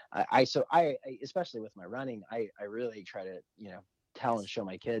 And I especially with my running, I really try to, tell and show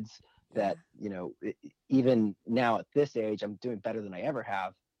my kids that, even now at this age, I'm doing better than I ever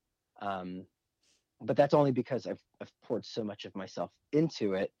have. But that's only because I've poured so much of myself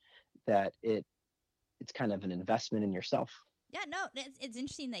into it that it's kind of an investment in yourself. Yeah, no, it's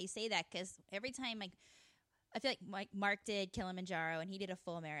interesting that you say that, because every time I feel like Mark did Kilimanjaro and he did a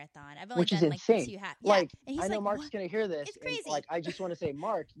full marathon. I've only done insane. Like 2 half. Yeah. Like, and he's I know Mark's going to hear this. It's crazy. And, like, I just want to say,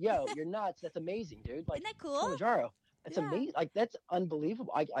 Mark, yo, you're nuts. That's amazing, dude. Like, isn't that cool? Kilimanjaro. That's amazing. Like, that's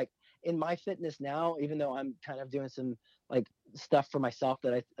unbelievable. I in my fitness now, even though I'm kind of doing some like stuff for myself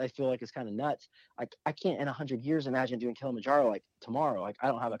that I feel like is kind of nuts. I can't in 100 years imagine doing Kilimanjaro like tomorrow. Like I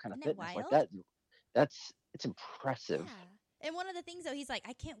don't have a kind of fitness like that. It's impressive. Yeah. And one of the things though, he's like,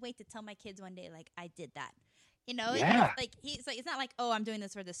 I can't wait to tell my kids one day, like I did that. He's like, it's not like, oh, I'm doing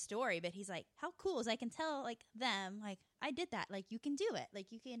this for the story, but he's like, how cool is I can tell like them, like I did that, like you can do it, like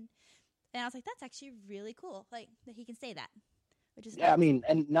you can. And I was like, that's actually really cool, like that he can say that, which is nice. I mean,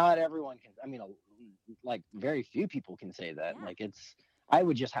 and not everyone can. I mean, like very few people can say that. Like I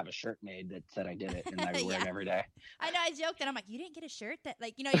would just have a shirt made that said I did it, and I would wear Yeah. it every day. I know. I joked that I'm like, you didn't get a shirt that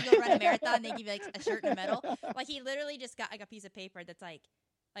like you go run a marathon, they give you like a shirt and a medal. Like he literally just got like a piece of paper that's like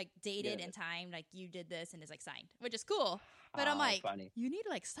dated and timed, like you did this and is like signed, which is cool. But I'm like, funny. You need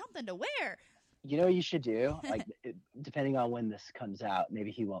like something to wear. You know what you should do? Like, depending on when this comes out,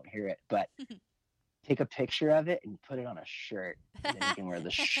 maybe he won't hear it, but take a picture of it and put it on a shirt. And then you can wear the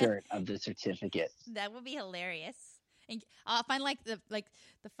shirt of the certificate. That would be hilarious. And I'll find like the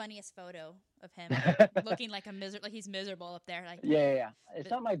funniest photo of him looking like he's miserable up there. Like Yeah. It's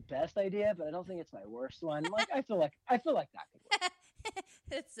not my best idea, but I don't think it's my worst one. Like I feel like that could work.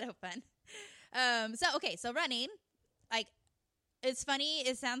 It's so fun. So running, like, it's funny.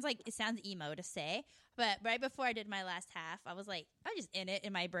 It sounds emo to say, but right before I did my last half, I was like, I was just in it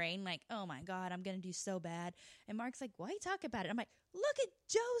in my brain, like, oh my God, I'm going to do so bad. And Mark's like, why you talk about it? I'm like, look at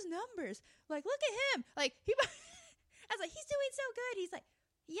Joe's numbers. Like, look at him. Like, I was like, he's doing so good. He's like,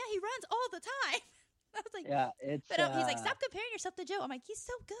 yeah, he runs all the time. I was like, yeah, it's. But he's like, stop comparing yourself to Joe. I'm like, he's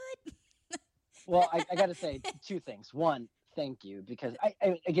so good. Well, I got to say two things. One, thank you, because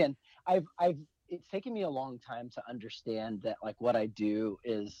it's taken me a long time to understand that like what I do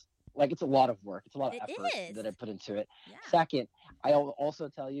is like it's a lot of work. It's a lot of effort that I put into it. Yeah. Second, I'll also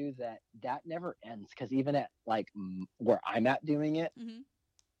tell you that never ends, because even at like where I'm at doing it,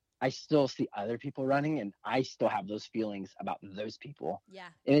 I still see other people running and I still have those feelings about those people. Yeah.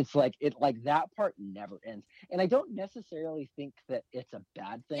 And it's like that part never ends. And I don't necessarily think that it's a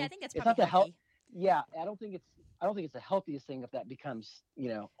bad thing. Yeah, I think it's not the healthy. Yeah, I don't think it's the healthiest thing if that becomes,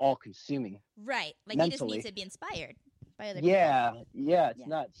 all consuming. Right. Like mentally. You just need to be inspired by other people. Yeah, it's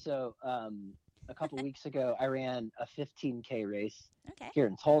not. So a couple weeks ago I ran a 15K race here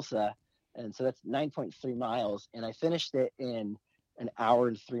in Tulsa, and so that's 9.3 miles, and I finished it in an hour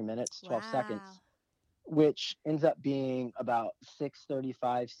and 3 minutes, 12 seconds, which ends up being about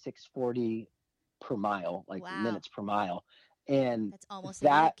 6:35, 6:40 per mile, like minutes per mile. And that's almost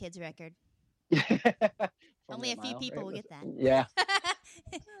a kids record. Only a few people will get that. Yeah.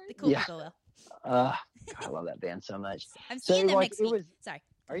 The cool people will. God, I love that band so much. I'm seeing them next week. Sorry.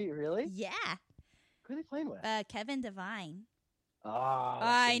 Are you really? Yeah. Who are they playing with? Kevin Devine. Oh,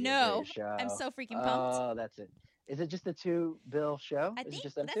 I know. I'm so freaking pumped. Oh, that's it. Is it just a 2-bill show? I think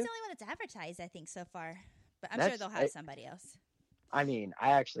that's the only one that's advertised, I think, so far. But I'm sure they'll have somebody else. I mean,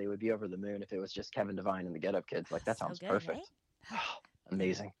 I actually would be over the moon if it was just Kevin Devine and the Get Up Kids. Like, that sounds perfect. Right?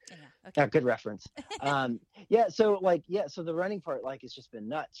 Amazing. Yeah, okay. Good reference. So the running part, like, it's just been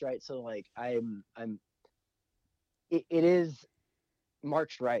nuts, right? So, like, it is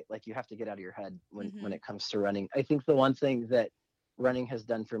marched right. Like, you have to get out of your head when it comes to running. I think the one thing that running has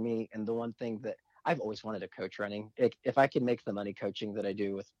done for me, and the one thing that I've always wanted to coach running. If I could make the money coaching that I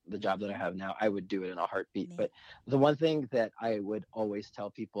do with the job that I have now, I would do it in a heartbeat. Man. But the one thing that I would always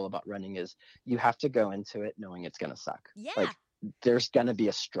tell people about running is you have to go into it knowing it's going to suck. Yeah. Like, there's going to be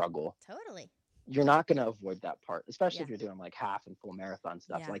a struggle. Totally. You're not going to avoid that part, especially if you're doing like half and full marathon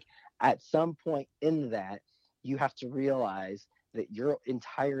stuff. Yeah. Like, at some point in that, you have to realize that your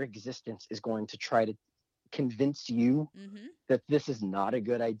entire existence is going to try to convince you that this is not a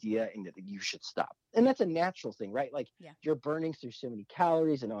good idea and that you should stop. And that's a natural thing, right? Like, you're burning through so many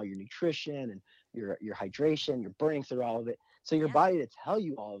calories and all your nutrition and your hydration, you're burning through all of it. So your body to tell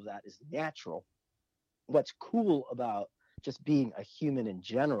you all of that is natural. What's cool about just being a human in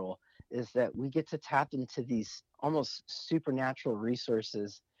general is that we get to tap into these almost supernatural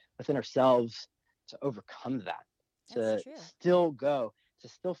resources within ourselves to overcome that, to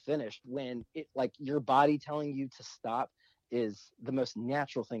still finish when it, like, your body telling you to stop is the most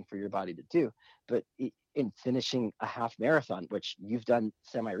natural thing for your body to do. But in finishing a half marathon, which you've done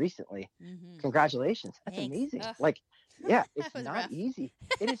semi recently, congratulations. That's Thanks. amazing. Ugh. Like, yeah, it's not rough. easy.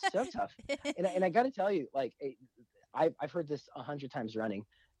 It is so tough. And I got to tell you, like, I've heard this 100 times running,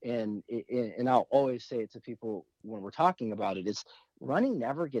 and I'll always say it to people when we're talking about it, is running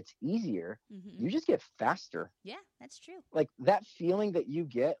never gets easier. You just get faster. Yeah, that's true. Like, that feeling that you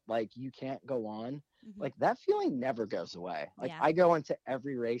get, like, you can't go on, like, that feeling never goes away. Like, I go into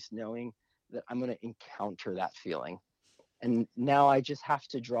every race knowing that I'm going to encounter that feeling. And now I just have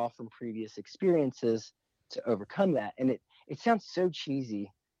to draw from previous experiences to overcome that. And it sounds so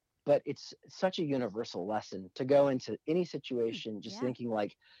cheesy, but it's such a universal lesson to go into any situation just thinking,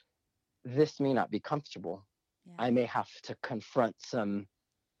 like, this may not be comfortable. Yeah. I may have to confront some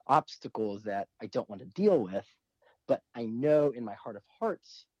obstacles that I don't want to deal with, but I know in my heart of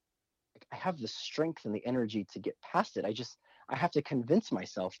hearts, like, I have the strength and the energy to get past it. I have to convince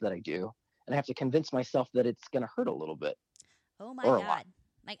myself that I do, and I have to convince myself that it's going to hurt a little bit. Oh my God.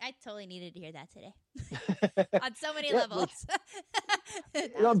 Like, I totally needed to hear that today on so many levels.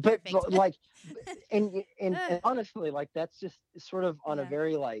 That was but perfect. like, and honestly, like, that's just sort of on a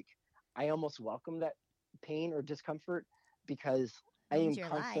very, like, I almost welcome that pain or discomfort, because I am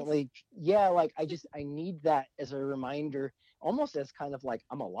constantly, like, I need that as a reminder, almost as kind of like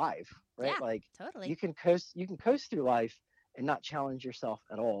I'm alive, right? Yeah, like, totally. you can coast through life and not challenge yourself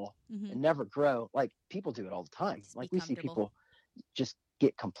at all, and never grow. Like, people do it all the time. Just like, be we see comfortable. people just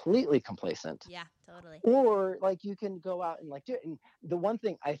get completely complacent. Yeah, totally. Or, like, you can go out and, like, do it. And the one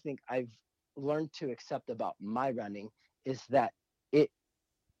thing I think I've learned to accept about my running is that it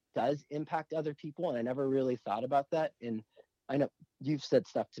does impact other people, and I never really thought about that. And I know you've said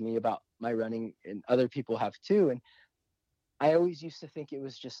stuff to me about my running, and other people have too, and I always used to think it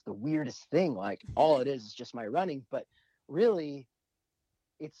was just the weirdest thing, like, all it is just my running. But really,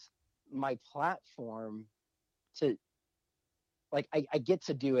 it's my platform to, like, I get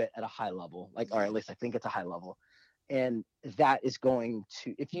to do it at a high level, like, or at least I think it's a high level. And that is going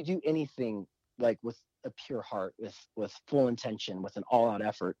to, if you do anything, like, with a pure heart, with full intention, with an all-out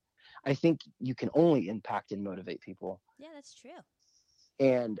effort, I think you can only impact and motivate people. Yeah, that's true.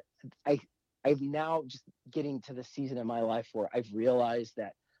 And I've now just getting to the season in my life where I've realized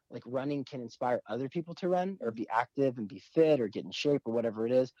that, like, running can inspire other people to run or be active and be fit or get in shape or whatever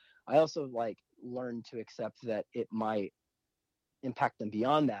it is. I also, like, learned to accept that it might impact them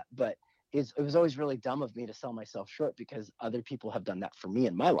beyond that. But it was always really dumb of me to sell myself short, because other people have done that for me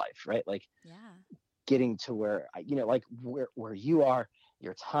in my life, right? Like, getting to where like where you are,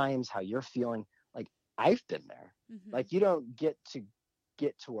 your times, how you're feeling, like, I've been there. Like, you don't get to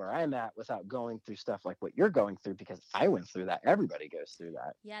where I'm at without going through stuff like what you're going through, because I went through that. Everybody goes through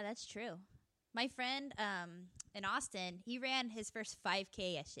that. Yeah, that's true. My friend in Austin, he ran his first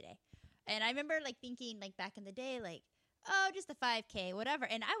 5K yesterday. And I remember, like, thinking, like, back in the day, like, oh, just a 5K, whatever.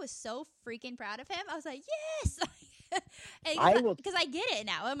 And I was so freaking proud of him. I was like, yes! Because I get it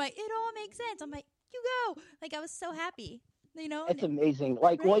now. I'm like, it all makes sense. I'm like, you go. Like, I was so happy. You know, it's amazing.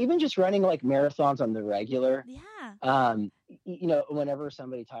 Like, well, even just running, like, marathons on the regular. Yeah. Whenever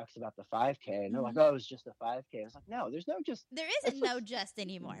somebody talks about the 5K, and they're like, "Oh, it was just a 5K." I was like, "No, there isn't no just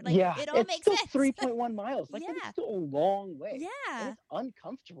anymore." Like, it all makes sense. 3.1 miles. Like, it's still a long way. Yeah, and it's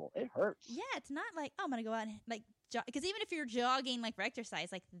uncomfortable. It hurts. Yeah, it's not like, oh, I'm gonna go out and, like, because even if you're jogging, like, for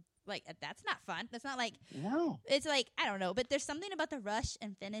exercise, like that's not fun. That's not like, no. It's like, I don't know, but there's something about the rush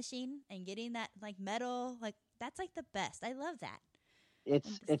and finishing and getting that, like, medal, like, that's, like, the best. I love that.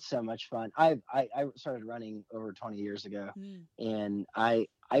 It's so much fun. I started running over 20 years ago, and I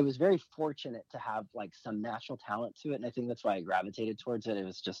was very fortunate to have, like, some natural talent to it, and I think that's why I gravitated towards it. It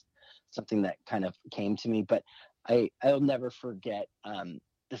was just something that kind of came to me. But I'll never forget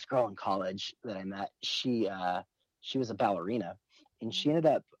this girl in college that I met. She was a ballerina, and she ended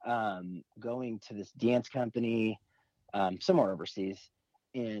up going to this dance company somewhere overseas.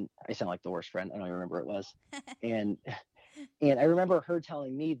 And I sound like the worst friend. I don't even remember what it was. And I remember her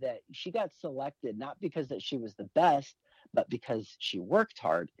telling me that she got selected not because that she was the best, but because she worked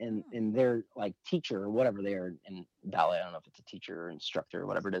hard. And their, like, teacher or whatever they are in ballet, I don't know if it's a teacher or instructor or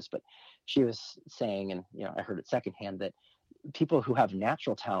whatever it is, but she was saying, and I heard it secondhand, that people who have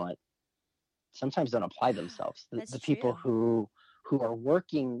natural talent sometimes don't apply themselves. The people who are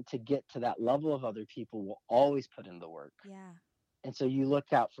working to get to that level of other people will always put in the work. Yeah. And so you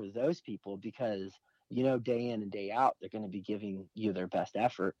look out for those people, because day in and day out, they're going to be giving you their best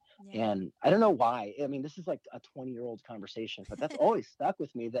effort. Yeah. And I don't know why. I mean, this is like a 20-year-old conversation, but that's always stuck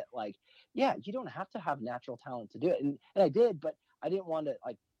with me, that, like, yeah, you don't have to have natural talent to do it. And I did, but I didn't want to,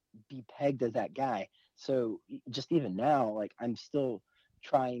 like, be pegged as that guy. So just even now, like, I'm still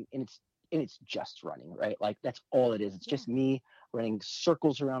trying, and it's just running, right? Like, that's all it is. It's just me running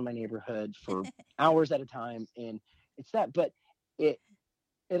circles around my neighborhood for hours at a time. And it's that, but it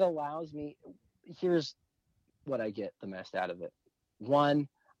allows me. Here's what I get the most out of it. One,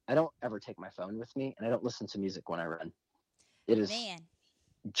 I don't ever take my phone with me, and I don't listen to music when I run. It is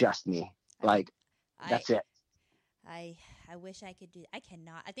just me. Like, that's it. I wish I could do. I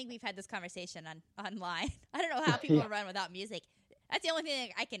cannot. I think we've had this conversation online. I don't know how people run without music. That's the only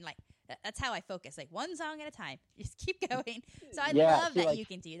thing I can, like. That's how I focus. Like, one song at a time. Just keep going. So I love that, like, you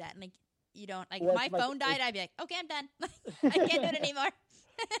can do that. And, like, you don't, like, if my phone died, I'd be like, okay, I'm done. I can't do it anymore.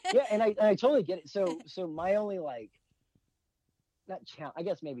 Yeah, and I totally get it. So my only, like, I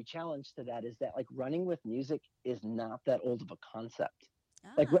guess maybe challenge to that is that, like, running with music is not that old of a concept.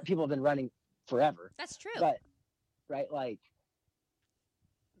 Like, what people have been running forever. That's true. But, right, like,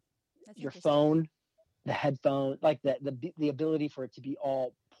 your phone, the headphone, like, the ability for it to be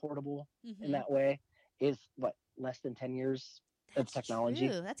all portable in that way is, what, less than 10 years of technology.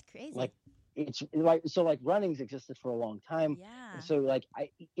 True. That's crazy. Like it's like, so like running's existed for a long time. Yeah. And so like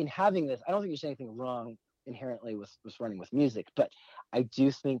in having this, I don't think there's anything wrong inherently with running with music, but I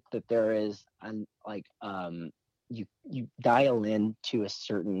do think that there is you dial in to a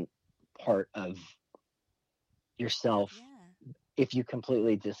certain part of yourself if you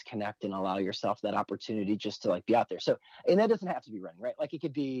completely disconnect and allow yourself that opportunity just to like be out there. So, and that doesn't have to be running, right? Like it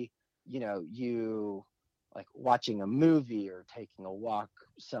could be, you like watching a movie or taking a walk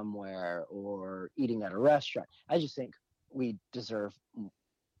somewhere or eating at a restaurant. I just think we deserve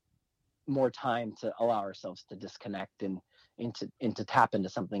more time to allow ourselves to disconnect and to tap into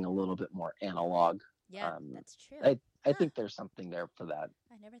something a little bit more analog. Yeah, that's true. I think there's something there for that.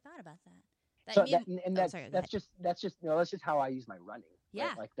 I never thought about that. That's just how I use my running. Yeah.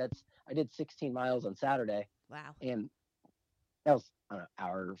 Right? Like I did 16 miles on Saturday. Wow. And that was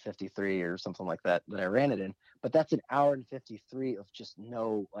hour 53 or something like that I ran it in. But that's an hour and 53 of just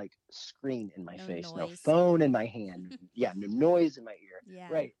no like screen in my face, noise. no phone in my hand, no noise in my ear. Yeah.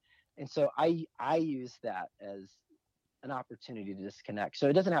 Right. And so I use that as an opportunity to disconnect. So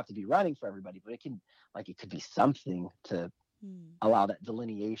it doesn't have to be running for everybody, but it could be something to allow that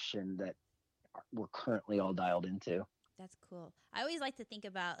delineation that we're currently all dialed into. That's cool. I always like to think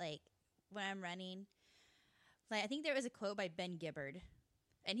about like when I'm running, like I think there was a quote by Ben Gibbard,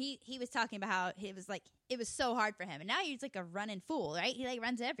 and he was talking about how it was so hard for him, and now he's like a running fool, right? He like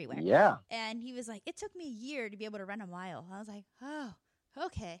runs everywhere. Yeah. And he was like, it took me a year to be able to run a mile. I was like, oh,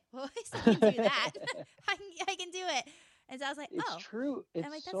 okay. Well, I still can do that. I can do it. And so I was like, it's true. It's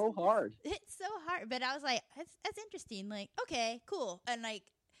like, so hard. It's so hard. But I was like, that's interesting. Like, okay, cool. And like,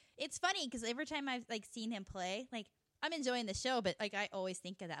 it's funny because every time I've like seen him play, like I'm enjoying the show, but like I always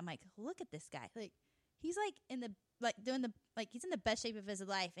think of that. I'm like, look at this guy. Like he's like he's in the best shape of his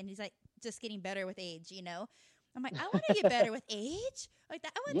life, and he's like just getting better with age. I'm like, I want to get better with age. Like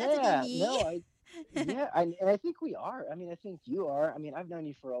that. I want that to be me. No, and I think we are. I mean, I think you are. I mean, I've known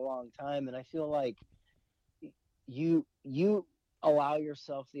you for a long time, and I feel like you allow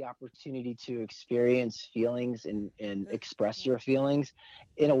yourself the opportunity to experience feelings and express your feelings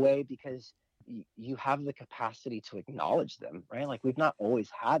in a way because you have the capacity to acknowledge them, right? Like we've not always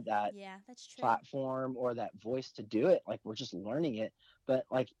had that that's true. platform or that voice to do it. Like we're just learning it, but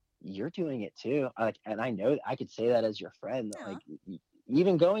like you're doing it too. Like, and I know I could say that as your friend, that, like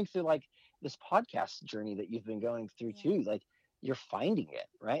even going through like this podcast journey that you've been going through too, like you're finding it,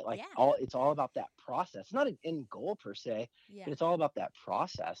 right? Like it's all about that process. It's not an end goal per se, but it's all about that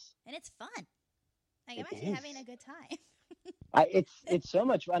process. And it's fun. Like I'm actually having a good time. It's so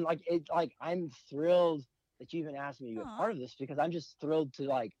much fun. Like I'm thrilled that you even asked me to be a part of this because I'm just thrilled to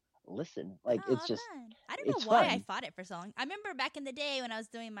like listen. Like it's just fun. I don't know why I fought it for so long. I remember back in the day when I was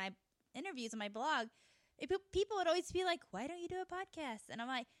doing my interviews on my blog, people would always be like, "Why don't you do a podcast?" And I'm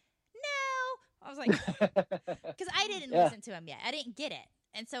like, "No." I was like, because I didn't listen to him yet. I didn't get it.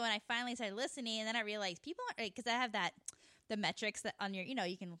 And so when I finally started listening, and then I realized people aren't, because I have the metrics that on your,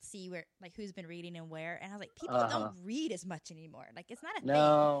 you can see where, like, who's been reading and where. And I was like, people don't read as much anymore. Like, it's not a thing.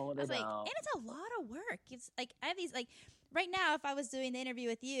 No, I was like, and it's a lot of work. It's like, I have these, like, right now, if I was doing the interview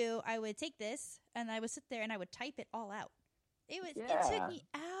with you, I would take this and I would sit there and I would type it all out. It took me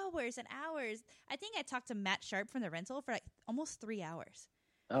hours and hours. I think I talked to Matt Sharp from The Rental for like almost 3 hours.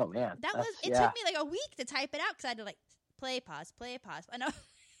 Oh man, it took me like a week to type it out because I had to like play, pause. I know.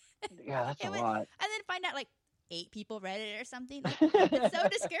 Yeah, that's a lot. And then find out like 8 people read it or something. Like, it's so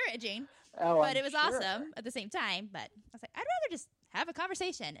discouraging. But it was awesome at the same time. But I was like, I'd rather just have a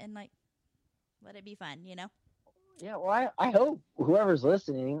conversation and like let it be fun, Yeah, well, I hope whoever's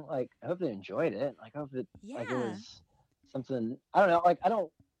listening, like, I hope they enjoyed it. Like, I hope it was something. I don't know. Like, I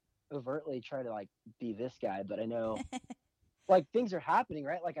don't overtly try to like be this guy, but I know. Like things are happening,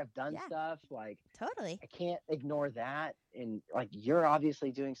 right? Like I've done stuff, like totally. I can't ignore that. And like, you're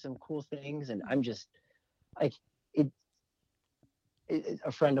obviously doing some cool things. And I'm just like,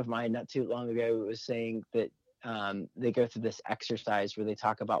 a friend of mine not too long ago was saying that they go through this exercise where they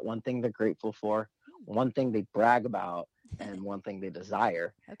talk about one thing they're grateful for, one thing they brag about, and one thing they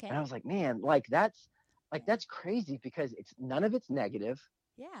desire. Okay. And I was like, man, that's crazy because none of it's negative.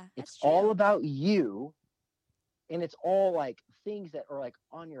 Yeah. It's all about you. And it's all like things that are like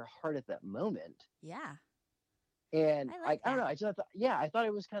on your heart at that moment. Yeah. And I don't know. I thought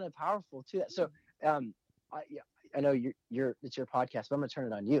it was kind of powerful too. So, I know it's your podcast, but I'm gonna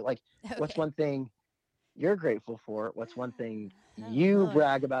turn it on you. Like, what's one thing you're grateful for? What's one thing you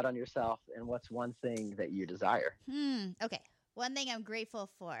brag about on yourself? And what's one thing that you desire? Okay. One thing I'm grateful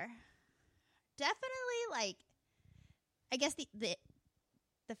for. Definitely, like, I guess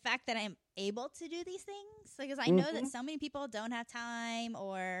the the fact that I'm able to do these things, because I know that so many people don't have time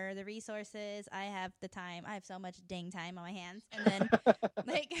or the resources. I have the time. I have so much dang time on my hands. And then,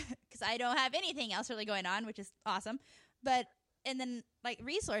 like, because I don't have anything else really going on, which is awesome. But, and then, like,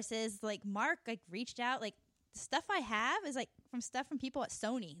 resources, like, Mark, like, reached out, like, the stuff I have is, like, from people at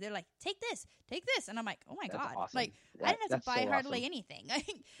Sony. They're like, take this. And I'm like, oh, my God. Awesome. Like, yeah, I didn't have to buy hardly awesome. anything.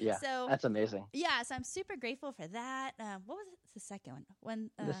 Yeah, so that's amazing. Yeah, so I'm super grateful for that. What was the second one?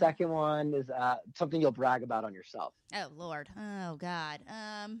 The second one is something you'll brag about on yourself. Oh, Lord. Oh, God.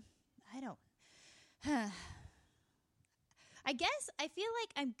 I don't. I guess I feel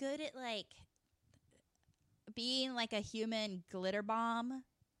like I'm good at, like, being, like, a human glitter bomb.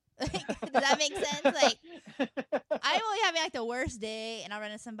 Like, does that make sense? Like, I'm only having, like, the worst day, and I'll run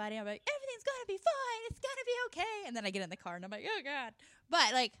into somebody, and I'm like, everything's gonna be fine. It's gonna be okay. And then I get in the car, and I'm like, oh, God.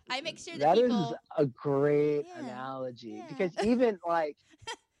 But, like, I make sure that people... That is a great analogy. Because even, like,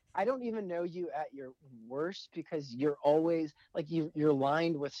 I don't even know you at your worst, because you're always, like, you're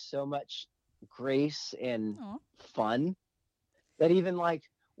lined with so much grace and fun that even, like,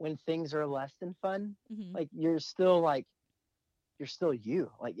 when things are less than fun, like, you're still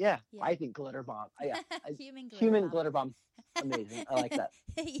you. Like, I think glitter bomb. Human glitter bomb. Amazing. I like that.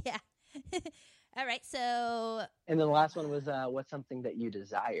 Yeah. All right. So. And then the last one was, what's something that you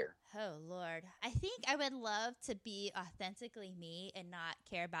desire? Oh, Lord. I think I would love to be authentically me and not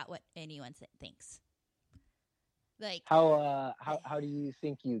care about what anyone thinks. Like, how do you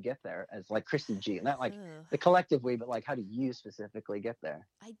think you get there as, like, Christy G? Not like the collective way, but, like, how do you specifically get there?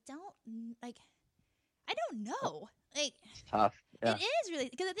 I don't know. Like, it's tough. Yeah. It is really,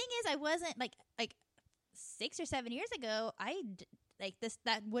 because the thing is, I wasn't like 6 or 7 years ago.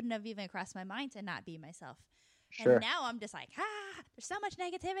 That wouldn't have even crossed my mind to not be myself. Sure. And now I'm just like, there's so much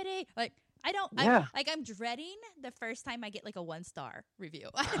negativity. Like, I'm dreading the first time I get, like, a 1-star review.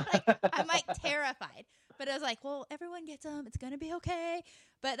 I'm like terrified. But I was like, well, everyone gets them. It's gonna be okay.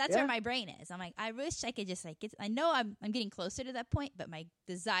 But that's where my brain is. I'm like, I wish I could just, like, I know I'm getting closer to that point, but my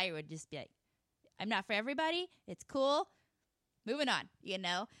desire would just be like, I'm not for everybody. It's cool. Moving on, you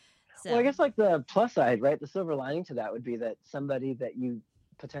know? So. Well, I guess, like, the plus side, right? The silver lining to that would be that somebody that you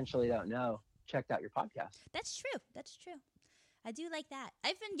potentially don't know checked out your podcast. That's true. I do like that.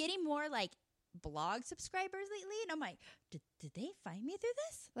 I've been getting more, like, blog subscribers lately, and I'm like, did they find me through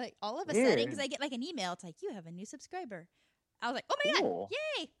this? Like, all of a sudden, because I get, like, an email. It's like, you have a new subscriber. I was like, oh my God,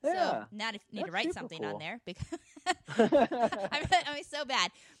 yay! Yeah. So now I need to write something on there because I'm so bad.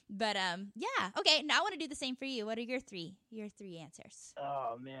 But okay. Now I want to do the same for you. What are your three answers?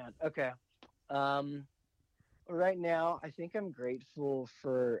 Oh man, okay. Right now, I think I'm grateful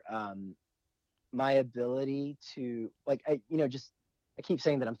for my ability to, like, I keep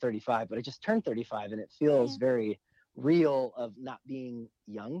saying that I'm 35, but I just turned 35, and it feels very real of not being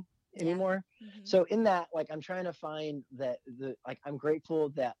young anymore. So in that, like, I'm trying to find that I'm grateful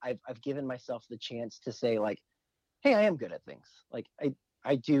that I've given myself the chance to say, like, hey, I am good at things. Like,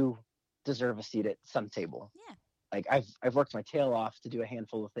 I do deserve a seat at some table. Yeah. Like, I've worked my tail off to do a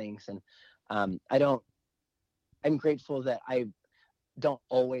handful of things, and I'm grateful that I don't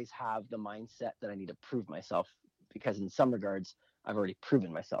always have the mindset that I need to prove myself, because in some regards I've already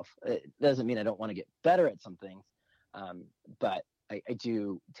proven myself. It doesn't mean I don't want to get better at some things, but I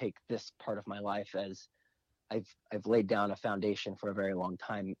do take this part of my life as I've laid down a foundation for a very long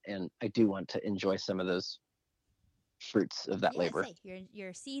time, and I do want to enjoy some of those fruits of that labor.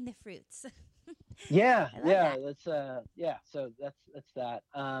 You're seeing the fruits. That's so that's that.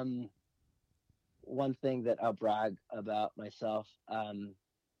 One thing that I'll brag about myself,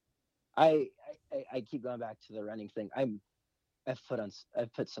 I keep going back to the running thing. I've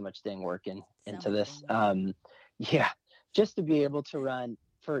put so much dang work into this. Just to be able to run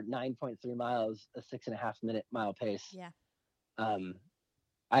for 9.3 miles, a 6.5 mile pace. Yeah.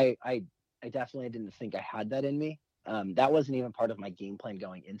 I definitely didn't think I had that in me. That wasn't even part of my game plan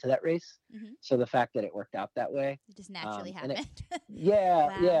going into that race. So the fact that it worked out that way, it just naturally happened.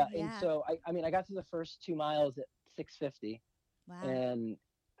 Yeah. And so I got to the first 2 miles at 6:50. Wow. And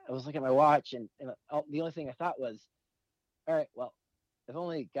I was looking at my watch, and the only thing I thought was, all right, well, I've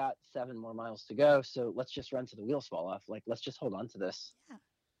only got 7 more miles to go, so let's just run till the wheels fall off. Like, let's just hold on to this.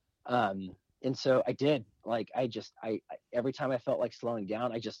 Yeah. And so I did. Like, I every time I felt like slowing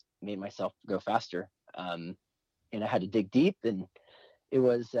down, I just made myself go faster. And I had to dig deep, and it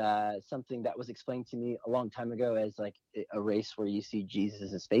was something that was explained to me a long time ago as, like, a race where you see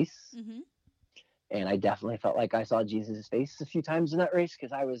Jesus' face. And I definitely felt like I saw Jesus' face a few times in that race,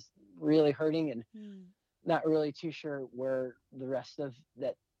 because I was really hurting and not really too sure where the rest of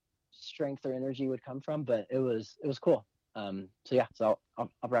that strength or energy would come from, but it was cool. So yeah, so I'll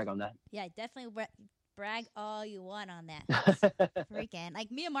brag on that. Yeah, definitely brag all you want on that. Freaking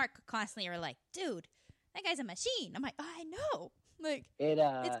like me and Mark constantly are like, dude, that guy's a machine. I'm like, oh, I know. Like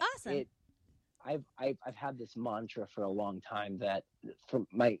it's awesome. I've had this mantra for a long time that for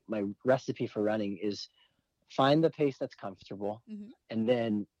my recipe for running is find the pace that's comfortable, and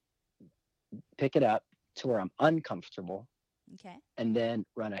then pick it up to where I'm uncomfortable. Okay. And then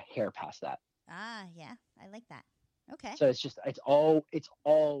run a hair past that. Ah, yeah, I like that. Okay. So it's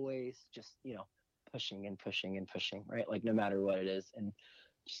always just, pushing and pushing and pushing, right? Like no matter what it is, and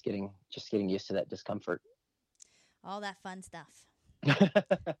just getting used to that discomfort. All that fun stuff.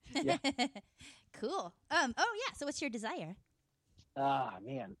 Yeah. Cool. Oh yeah. So what's your desire? Ah,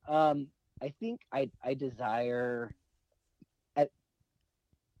 man. I think I desire. I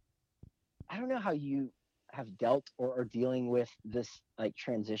don't know how you have dealt or are dealing with this like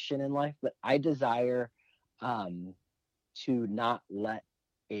transition in life, but I desire to not let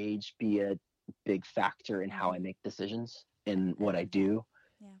age be a big factor in how I make decisions and what I do.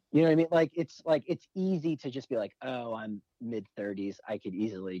 Yeah. You know what I mean? Like it's easy to just be like, oh, I'm mid-30s. I could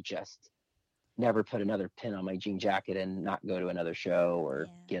easily just never put another pin on my jean jacket and not go to another show or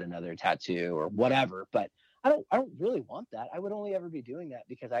get another tattoo or whatever. But I don't really want that. I would only ever be doing that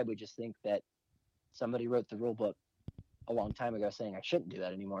because I would just think that somebody wrote the rule book a long time ago saying I shouldn't do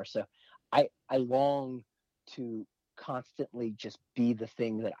that anymore. So I long to constantly just be the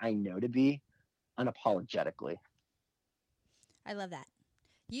thing that I know to be unapologetically. I love that.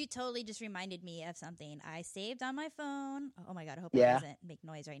 You totally just reminded me of something I saved on my phone. Oh my God, I hope it doesn't make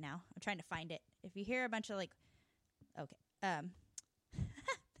noise right now. I'm trying to find it. If you hear a bunch of like, okay.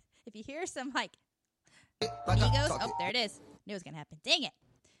 If you hear some like Migos, oh, there it is. Knew it was going to happen. Dang it.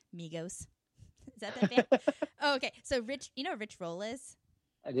 Migos. Is that band? Oh, okay. So Rich, you know who Rich Roll is?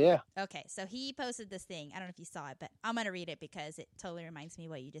 I do. Okay. So he posted this thing. I don't know if you saw it, but I'm going to read it because it totally reminds me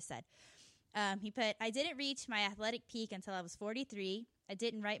of what you just said. He put, I didn't reach my athletic peak until I was 43. I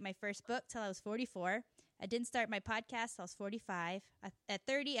didn't write my first book till I was 44. I didn't start my podcast till I was 45. At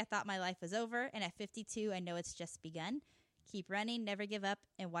 30, I thought my life was over. And at 52, I know it's just begun. Keep running, never give up,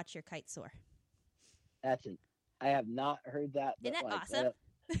 and watch your kite soar. I have not heard that. Isn't that awesome?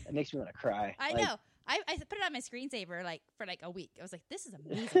 It makes me want to cry. I know. I put it on my screensaver for a week. I was like, this is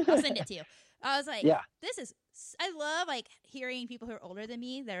amazing. I'll send it to you. I was like, I love like hearing people who are older than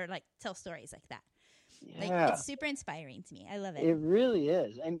me that are like tell stories like that. Yeah. Like it's super inspiring to me. I love it. It really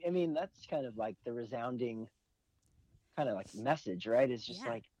is. I mean, that's kind of like the resounding kind of like message, right? It's just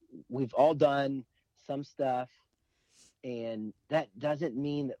like we've all done some stuff, and that doesn't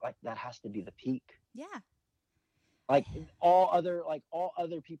mean that like that has to be the peak. Yeah. Like all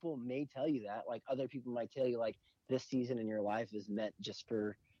other people may tell you that. Like other people might tell you like this season in your life is meant just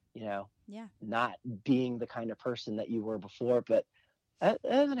for, not being the kind of person that you were before. But that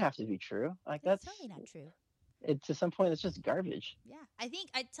doesn't have to be true. Like that's totally not true. To some point, it's just garbage. Yeah. I think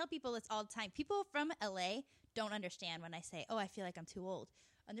I tell people this all the time. People from LA don't understand when I say, oh, I feel like I'm too old.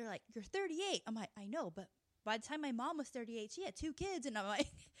 And they're like, you're 38. I'm like, I know. But by the time my mom was 38, she had 2 kids. And I'm like,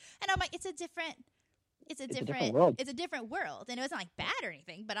 it's a different world. It's a different world. And it wasn't like bad or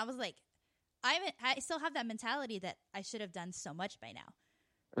anything, but I was like, I still have that mentality that I should have done so much by now.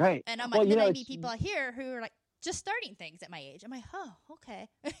 Right. And I'm like, then I meet people here who are like just starting things at my age. I'm like, oh, okay.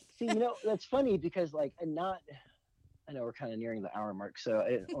 See, that's funny because like, I know we're kind of nearing the hour mark, so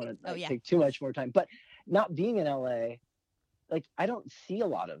I don't want to take too much more time, but not being in LA, like I don't see a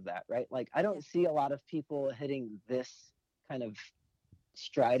lot of that, right? Like I don't see a lot of people hitting this kind of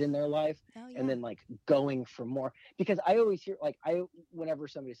stride in their life and then like going for more, because I always hear like whenever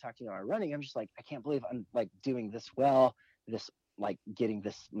somebody's talking about running, I'm just like, I can't believe I'm like doing this well, this like getting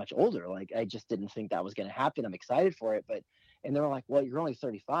this much older. Like I just didn't think that was going to happen. I'm excited for it, and they were like, well, you're only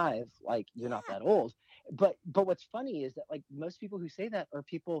 35, like you're not that old. But what's funny is that like most people who say that are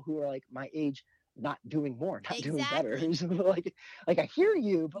people who are like my age, not doing more, not doing better. like I hear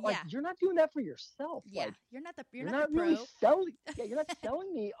you, but like you're not doing that for yourself. Yeah, like you're not the pro. Really selling. Yeah, you're not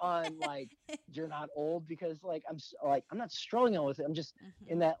selling me on like you're not old, because like I'm not struggling with it. I'm just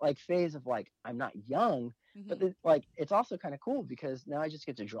in that like phase of like I'm not young, but like it's also kind of cool because now I just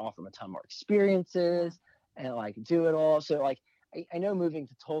get to draw from a ton more experiences and like do it all. So like I know moving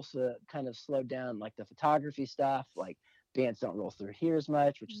to Tulsa kind of slowed down like the photography stuff. Like bands don't roll through here as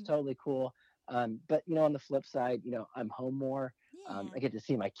much, which is totally cool. But on the flip side, I'm home more. I get to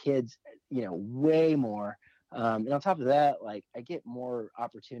see my kids, way more. And on top of that, like I get more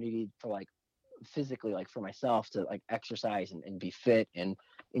opportunity for like physically, like for myself to like exercise and be fit and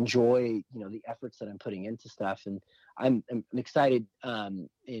enjoy, the efforts that I'm putting into stuff. And I'm excited.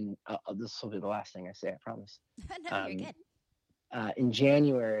 This will be the last thing I say, I promise. No, you're good. In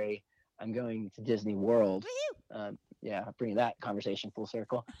January, I'm going to Disney World. Woohoo! Bringing that conversation full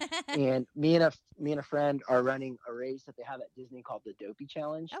circle. And me and a friend are running a race that they have at Disney called the Dopey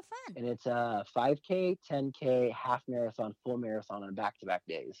Challenge. Oh, fun! And it's a 5K, 10K, half marathon, full marathon on back-to-back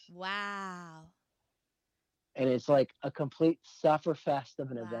days. Wow! And it's like a complete sufferfest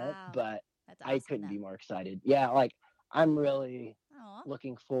of an event, but that's awesome, I couldn't be more excited. Yeah, like I'm really Aww.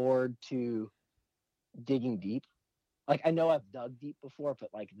 looking forward to digging deep. Like I know I've dug deep before, but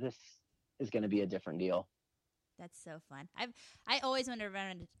like this is going to be a different deal. That's so fun. I always want to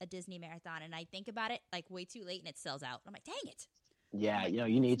run a Disney marathon, and I think about it like way too late, and it sells out. I'm like, dang it. Yeah,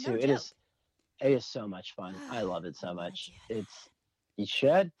 you need to. It is so much fun. I love it so much. You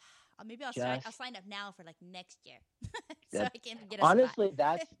should. Maybe I'll sign up now for like next year, so I can get a honestly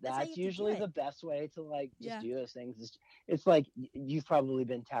spot. that's usually the best way to like just do those things. It's like you've probably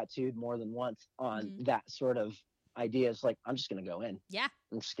been tattooed more than once on that sort of idea. It's like I'm just gonna go in. Yeah,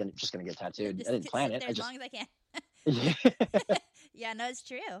 I'm just gonna get tattooed. I didn't plan it. As long as I can. Yeah, no, it's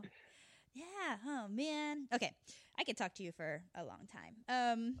true. Yeah. Oh man. Okay, I could talk to you for a long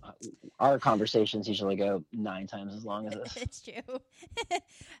time. Our conversations usually go 9 times as long as this. It's true.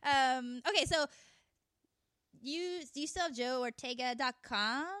 Okay, so you still have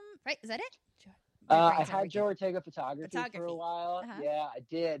JoeOrtega.com, right? Is that it? I had Joe Ortega photography for a while. Uh-huh. Yeah, I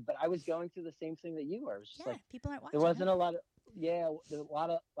did, but I was going through the same thing that you were. It was just like people aren't watching. There wasn't a lot of a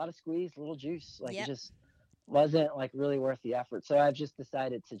lot of squeeze, a little juice. Like it just wasn't like really worth the effort. So I've just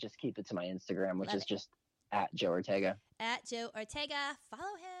decided to just keep it to my Instagram, which is just at Joe Ortega. At Joe Ortega.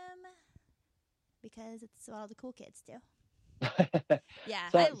 Follow him because it's what all the cool kids do. Yeah,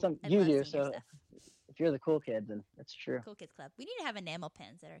 you do. So stuff. If you're the cool kid, then that's true. Cool Kids Club. We need to have enamel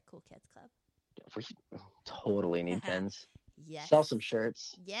pins that are Cool Kids Club. We totally need pins. Yes. Sell some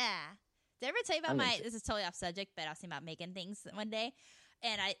shirts. Yeah. Did I ever tell you about this is totally off subject, but I was thinking about making things one day.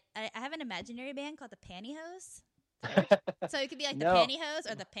 And I have an imaginary band called the Pantyhose. So it could be like the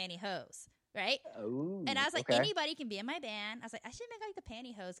Pantyhose or the Pantyhose, right? Oh. And I was like, anybody can be in my band. I was like, I should make like the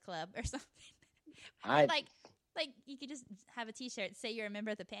Pantyhose Club or something. Like you could just have a T-shirt say you're a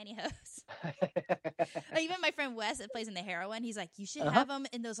member of the Pantyhose. Like even my friend Wes that plays in the Heroine, he's like, you should have them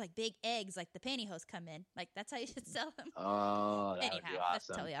in those like big eggs, like the Pantyhose come in. Like that's how you should sell them. Oh, that would be awesome. That's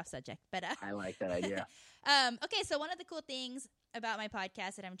totally off subject, but I like that idea. Okay, so one of the cool things about my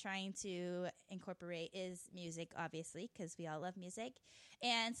podcast that I'm trying to incorporate is music, obviously, because we all love music,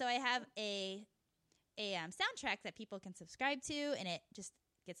 and so I have a soundtrack that people can subscribe to, and it just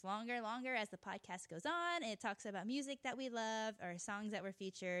gets longer and longer as the podcast goes on. And it talks about music that we love or songs that were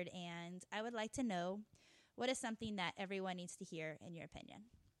featured. And I would like to know, what is something that everyone needs to hear in your opinion?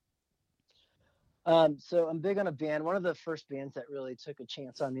 So I'm big on a band. One of the first bands that really took a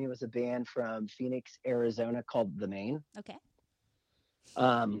chance on me was a band from Phoenix, Arizona called The Main. Okay.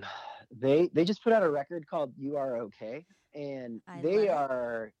 They just put out a record called You Are Okay. And they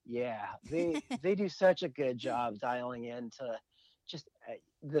do such a good job dialing into just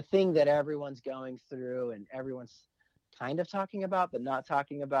the thing that everyone's going through and everyone's kind of talking about but not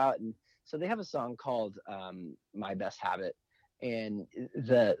talking about. And so they have a song called My Best Habit, and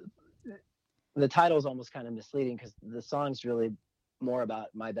the title is almost kind of misleading because the song's really more about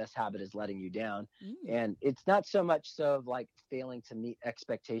my best habit is letting you down. And it's not so much so like failing to meet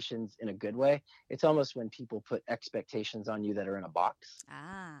expectations in a good way. It's almost when people put expectations on you that are in a box.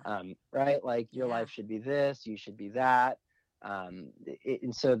 Right? Like your life should be this, you should be that.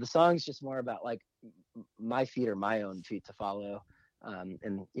 And so the song's just more about like my feet are my own feet to follow.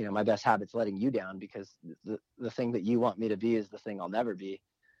 And my best habit's letting you down because the thing that you want me to be is the thing I'll never be.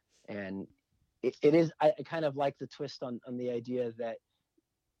 And it is, I kind of like the twist on the idea that,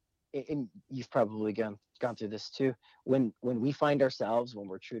 and you've probably gone through this too. When we find ourselves, when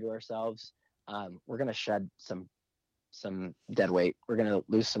we're true to ourselves, we're going to shed some dead weight. We're going to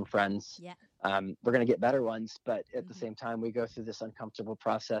lose some friends. Yeah. We're going to get better ones, but at the same time, we go through this uncomfortable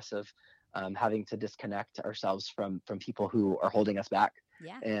process of having to disconnect ourselves from people who are holding us back.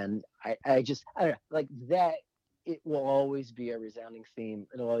 Yeah. And I don't know, like that, it will always be a resounding theme.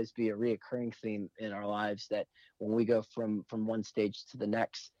 It'll always be a reoccurring theme in our lives that when we go from one stage to the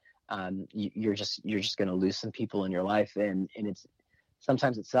next, you're just going to lose some people in your life. And it's,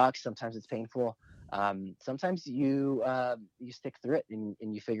 sometimes it sucks. Sometimes it's painful. Sometimes you stick through it and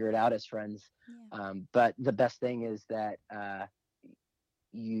you figure it out as friends. Yeah. But the best thing is that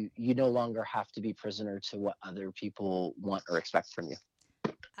you no longer have to be prisoner to what other people want or expect from you.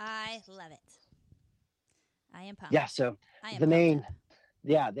 I love it. I am pumped. Yeah. So The Main,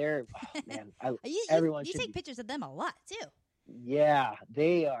 Yeah, they're man. You take pictures of them a lot too. Yeah,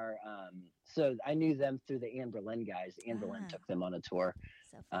 they are. So I knew them through the Anne Boleyn guys. Anne Boleyn took them on a tour,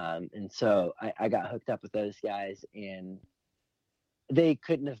 and so I got hooked up with those guys, and they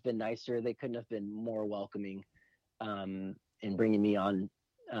couldn't have been nicer. They couldn't have been more welcoming, in bringing me on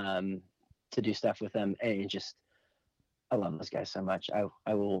to do stuff with them. And I love those guys so much.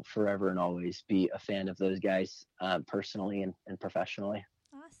 I will forever and always be a fan of those guys, personally and professionally.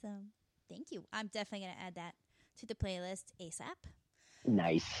 Awesome. Thank you. I'm definitely going to add that to the playlist ASAP.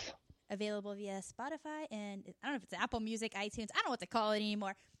 Nice. Available via Spotify and I don't know if it's Apple Music, iTunes. I don't know what to call it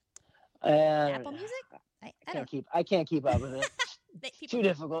anymore. Apple Music? I can't keep up with it. Too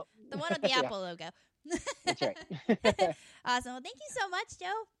difficult. The one with the Apple logo. That's right. Awesome. Well, thank you so much,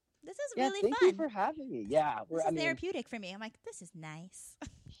 Joe. This is really fun. Thank you for having me. Yeah. This is therapeutic for me. I'm like, this is nice.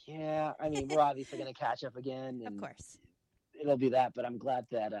 Yeah. I mean, we're obviously going to catch up again. And of course. It'll be that, but I'm glad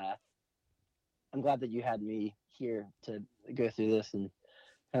that you had me here to go through this and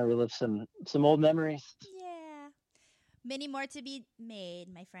kind of relive some old memories. Yeah. Many more to be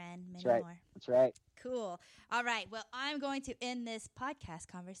made, my friend. Many more. That's right. Cool. All right. Well, I'm going to end this podcast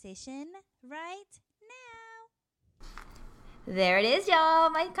conversation right now. There it is,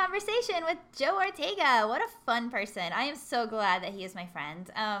 y'all. My conversation with Joe Ortega. What a fun person. I am so glad that he is my friend.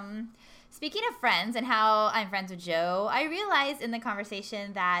 Speaking of friends and how I'm friends with Joe, I realized in the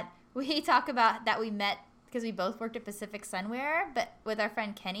conversation that we talk about that we met because we both worked at Pacific Sunwear, but with our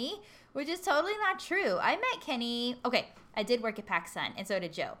friend Kenny, which is totally not true. I met Kenny. Okay, I did work at PacSun, and so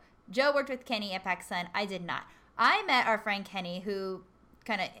did Joe. Joe worked with Kenny at PacSun. I did not. I met our friend Kenny, who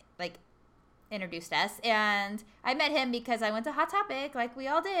kind of introduced us, and I met him because I went to Hot Topic like we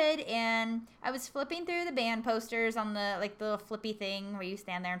all did, and I was flipping through the band posters on the little flippy thing where you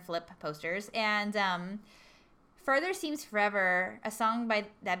stand there and flip posters, and Further Seems Forever, a song by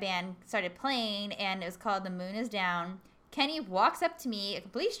that band, started playing, and it was called The Moon Is Down. Kenny walks up to me, a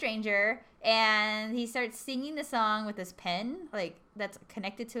complete stranger, and he starts singing the song with his pen, that's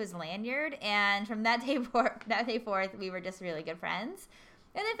connected to his lanyard, and from that day forth, we were just really good friends.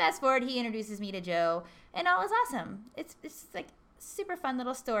 And then fast forward, he introduces me to Joe, and all is awesome. It's super fun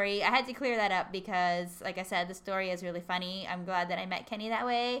little story. I had to clear that up because, like I said, the story is really funny. I'm glad that I met Kenny that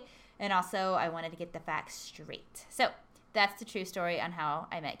way, and also I wanted to get the facts straight. So that's the true story on how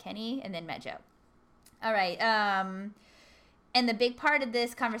I met Kenny and then met Joe. All right. And the big part of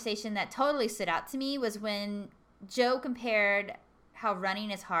this conversation that totally stood out to me was when Joe compared how running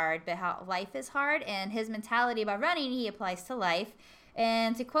is hard, but how life is hard, and his mentality about running he applies to life.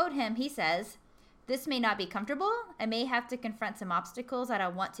 And to quote him, he says, "This may not be comfortable. I may have to confront some obstacles that I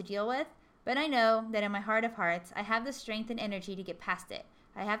want to deal with, but I know that in my heart of hearts, I have the strength and energy to get past it.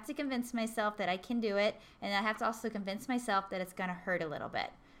 I have to convince myself that I can do it, and I have to also convince myself that it's going to hurt a little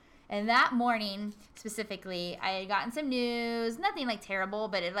bit." And that morning, specifically, I had gotten some news, nothing terrible,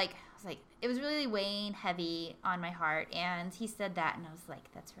 but it was really weighing heavy on my heart. And he said that, and I was like,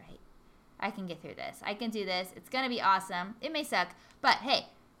 that's right. I can get through this. I can do this. It's going to be awesome. It may suck, but hey,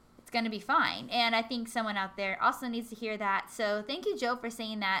 it's going to be fine. And I think someone out there also needs to hear that. So thank you, Joe, for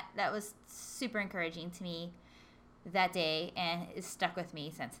saying that. That was super encouraging to me that day and is stuck with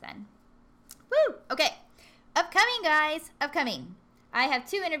me since then. Woo! Okay. Upcoming, guys. Upcoming. I have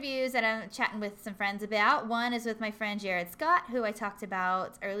 2 interviews that I'm chatting with some friends about. One is with my friend Jared Scott, who I talked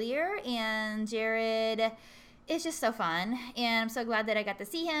about earlier. And Jared is just so fun. And I'm so glad that I got to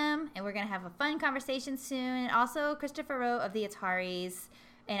see him. And we're going to have a fun conversation soon. And also Christopher Rowe of the Ataris.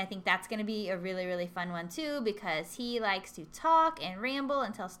 And I think that's going to be a really, really fun one, too, because he likes to talk and ramble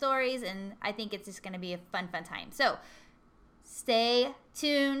and tell stories. And I think it's just going to be a fun, fun time. So stay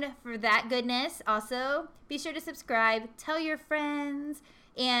tuned for that goodness. Also, be sure to subscribe, tell your friends,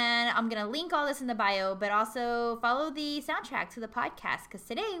 and I'm going to link all this in the bio, but also follow the soundtrack to the podcast, because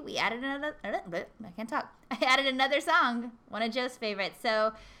today we added another, I added another song, one of Joe's favorites.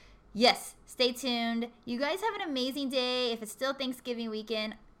 So yes, stay tuned. You guys have an amazing day. If it's still Thanksgiving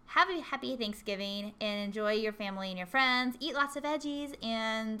weekend, have a happy Thanksgiving and enjoy your family and your friends. Eat lots of veggies,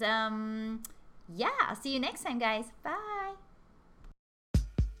 and yeah, I'll see you next time, guys. Bye.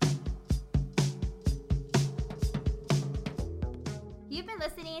 You've been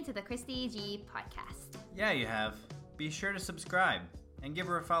listening to the Christy G podcast. Yeah, you have. Be sure to subscribe and give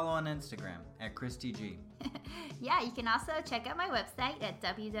her a follow on Instagram at Christy G. Yeah, you can also check out my website at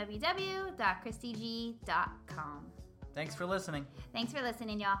www.christyg.com. Thanks for listening. Thanks for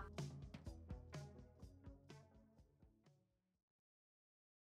listening, y'all.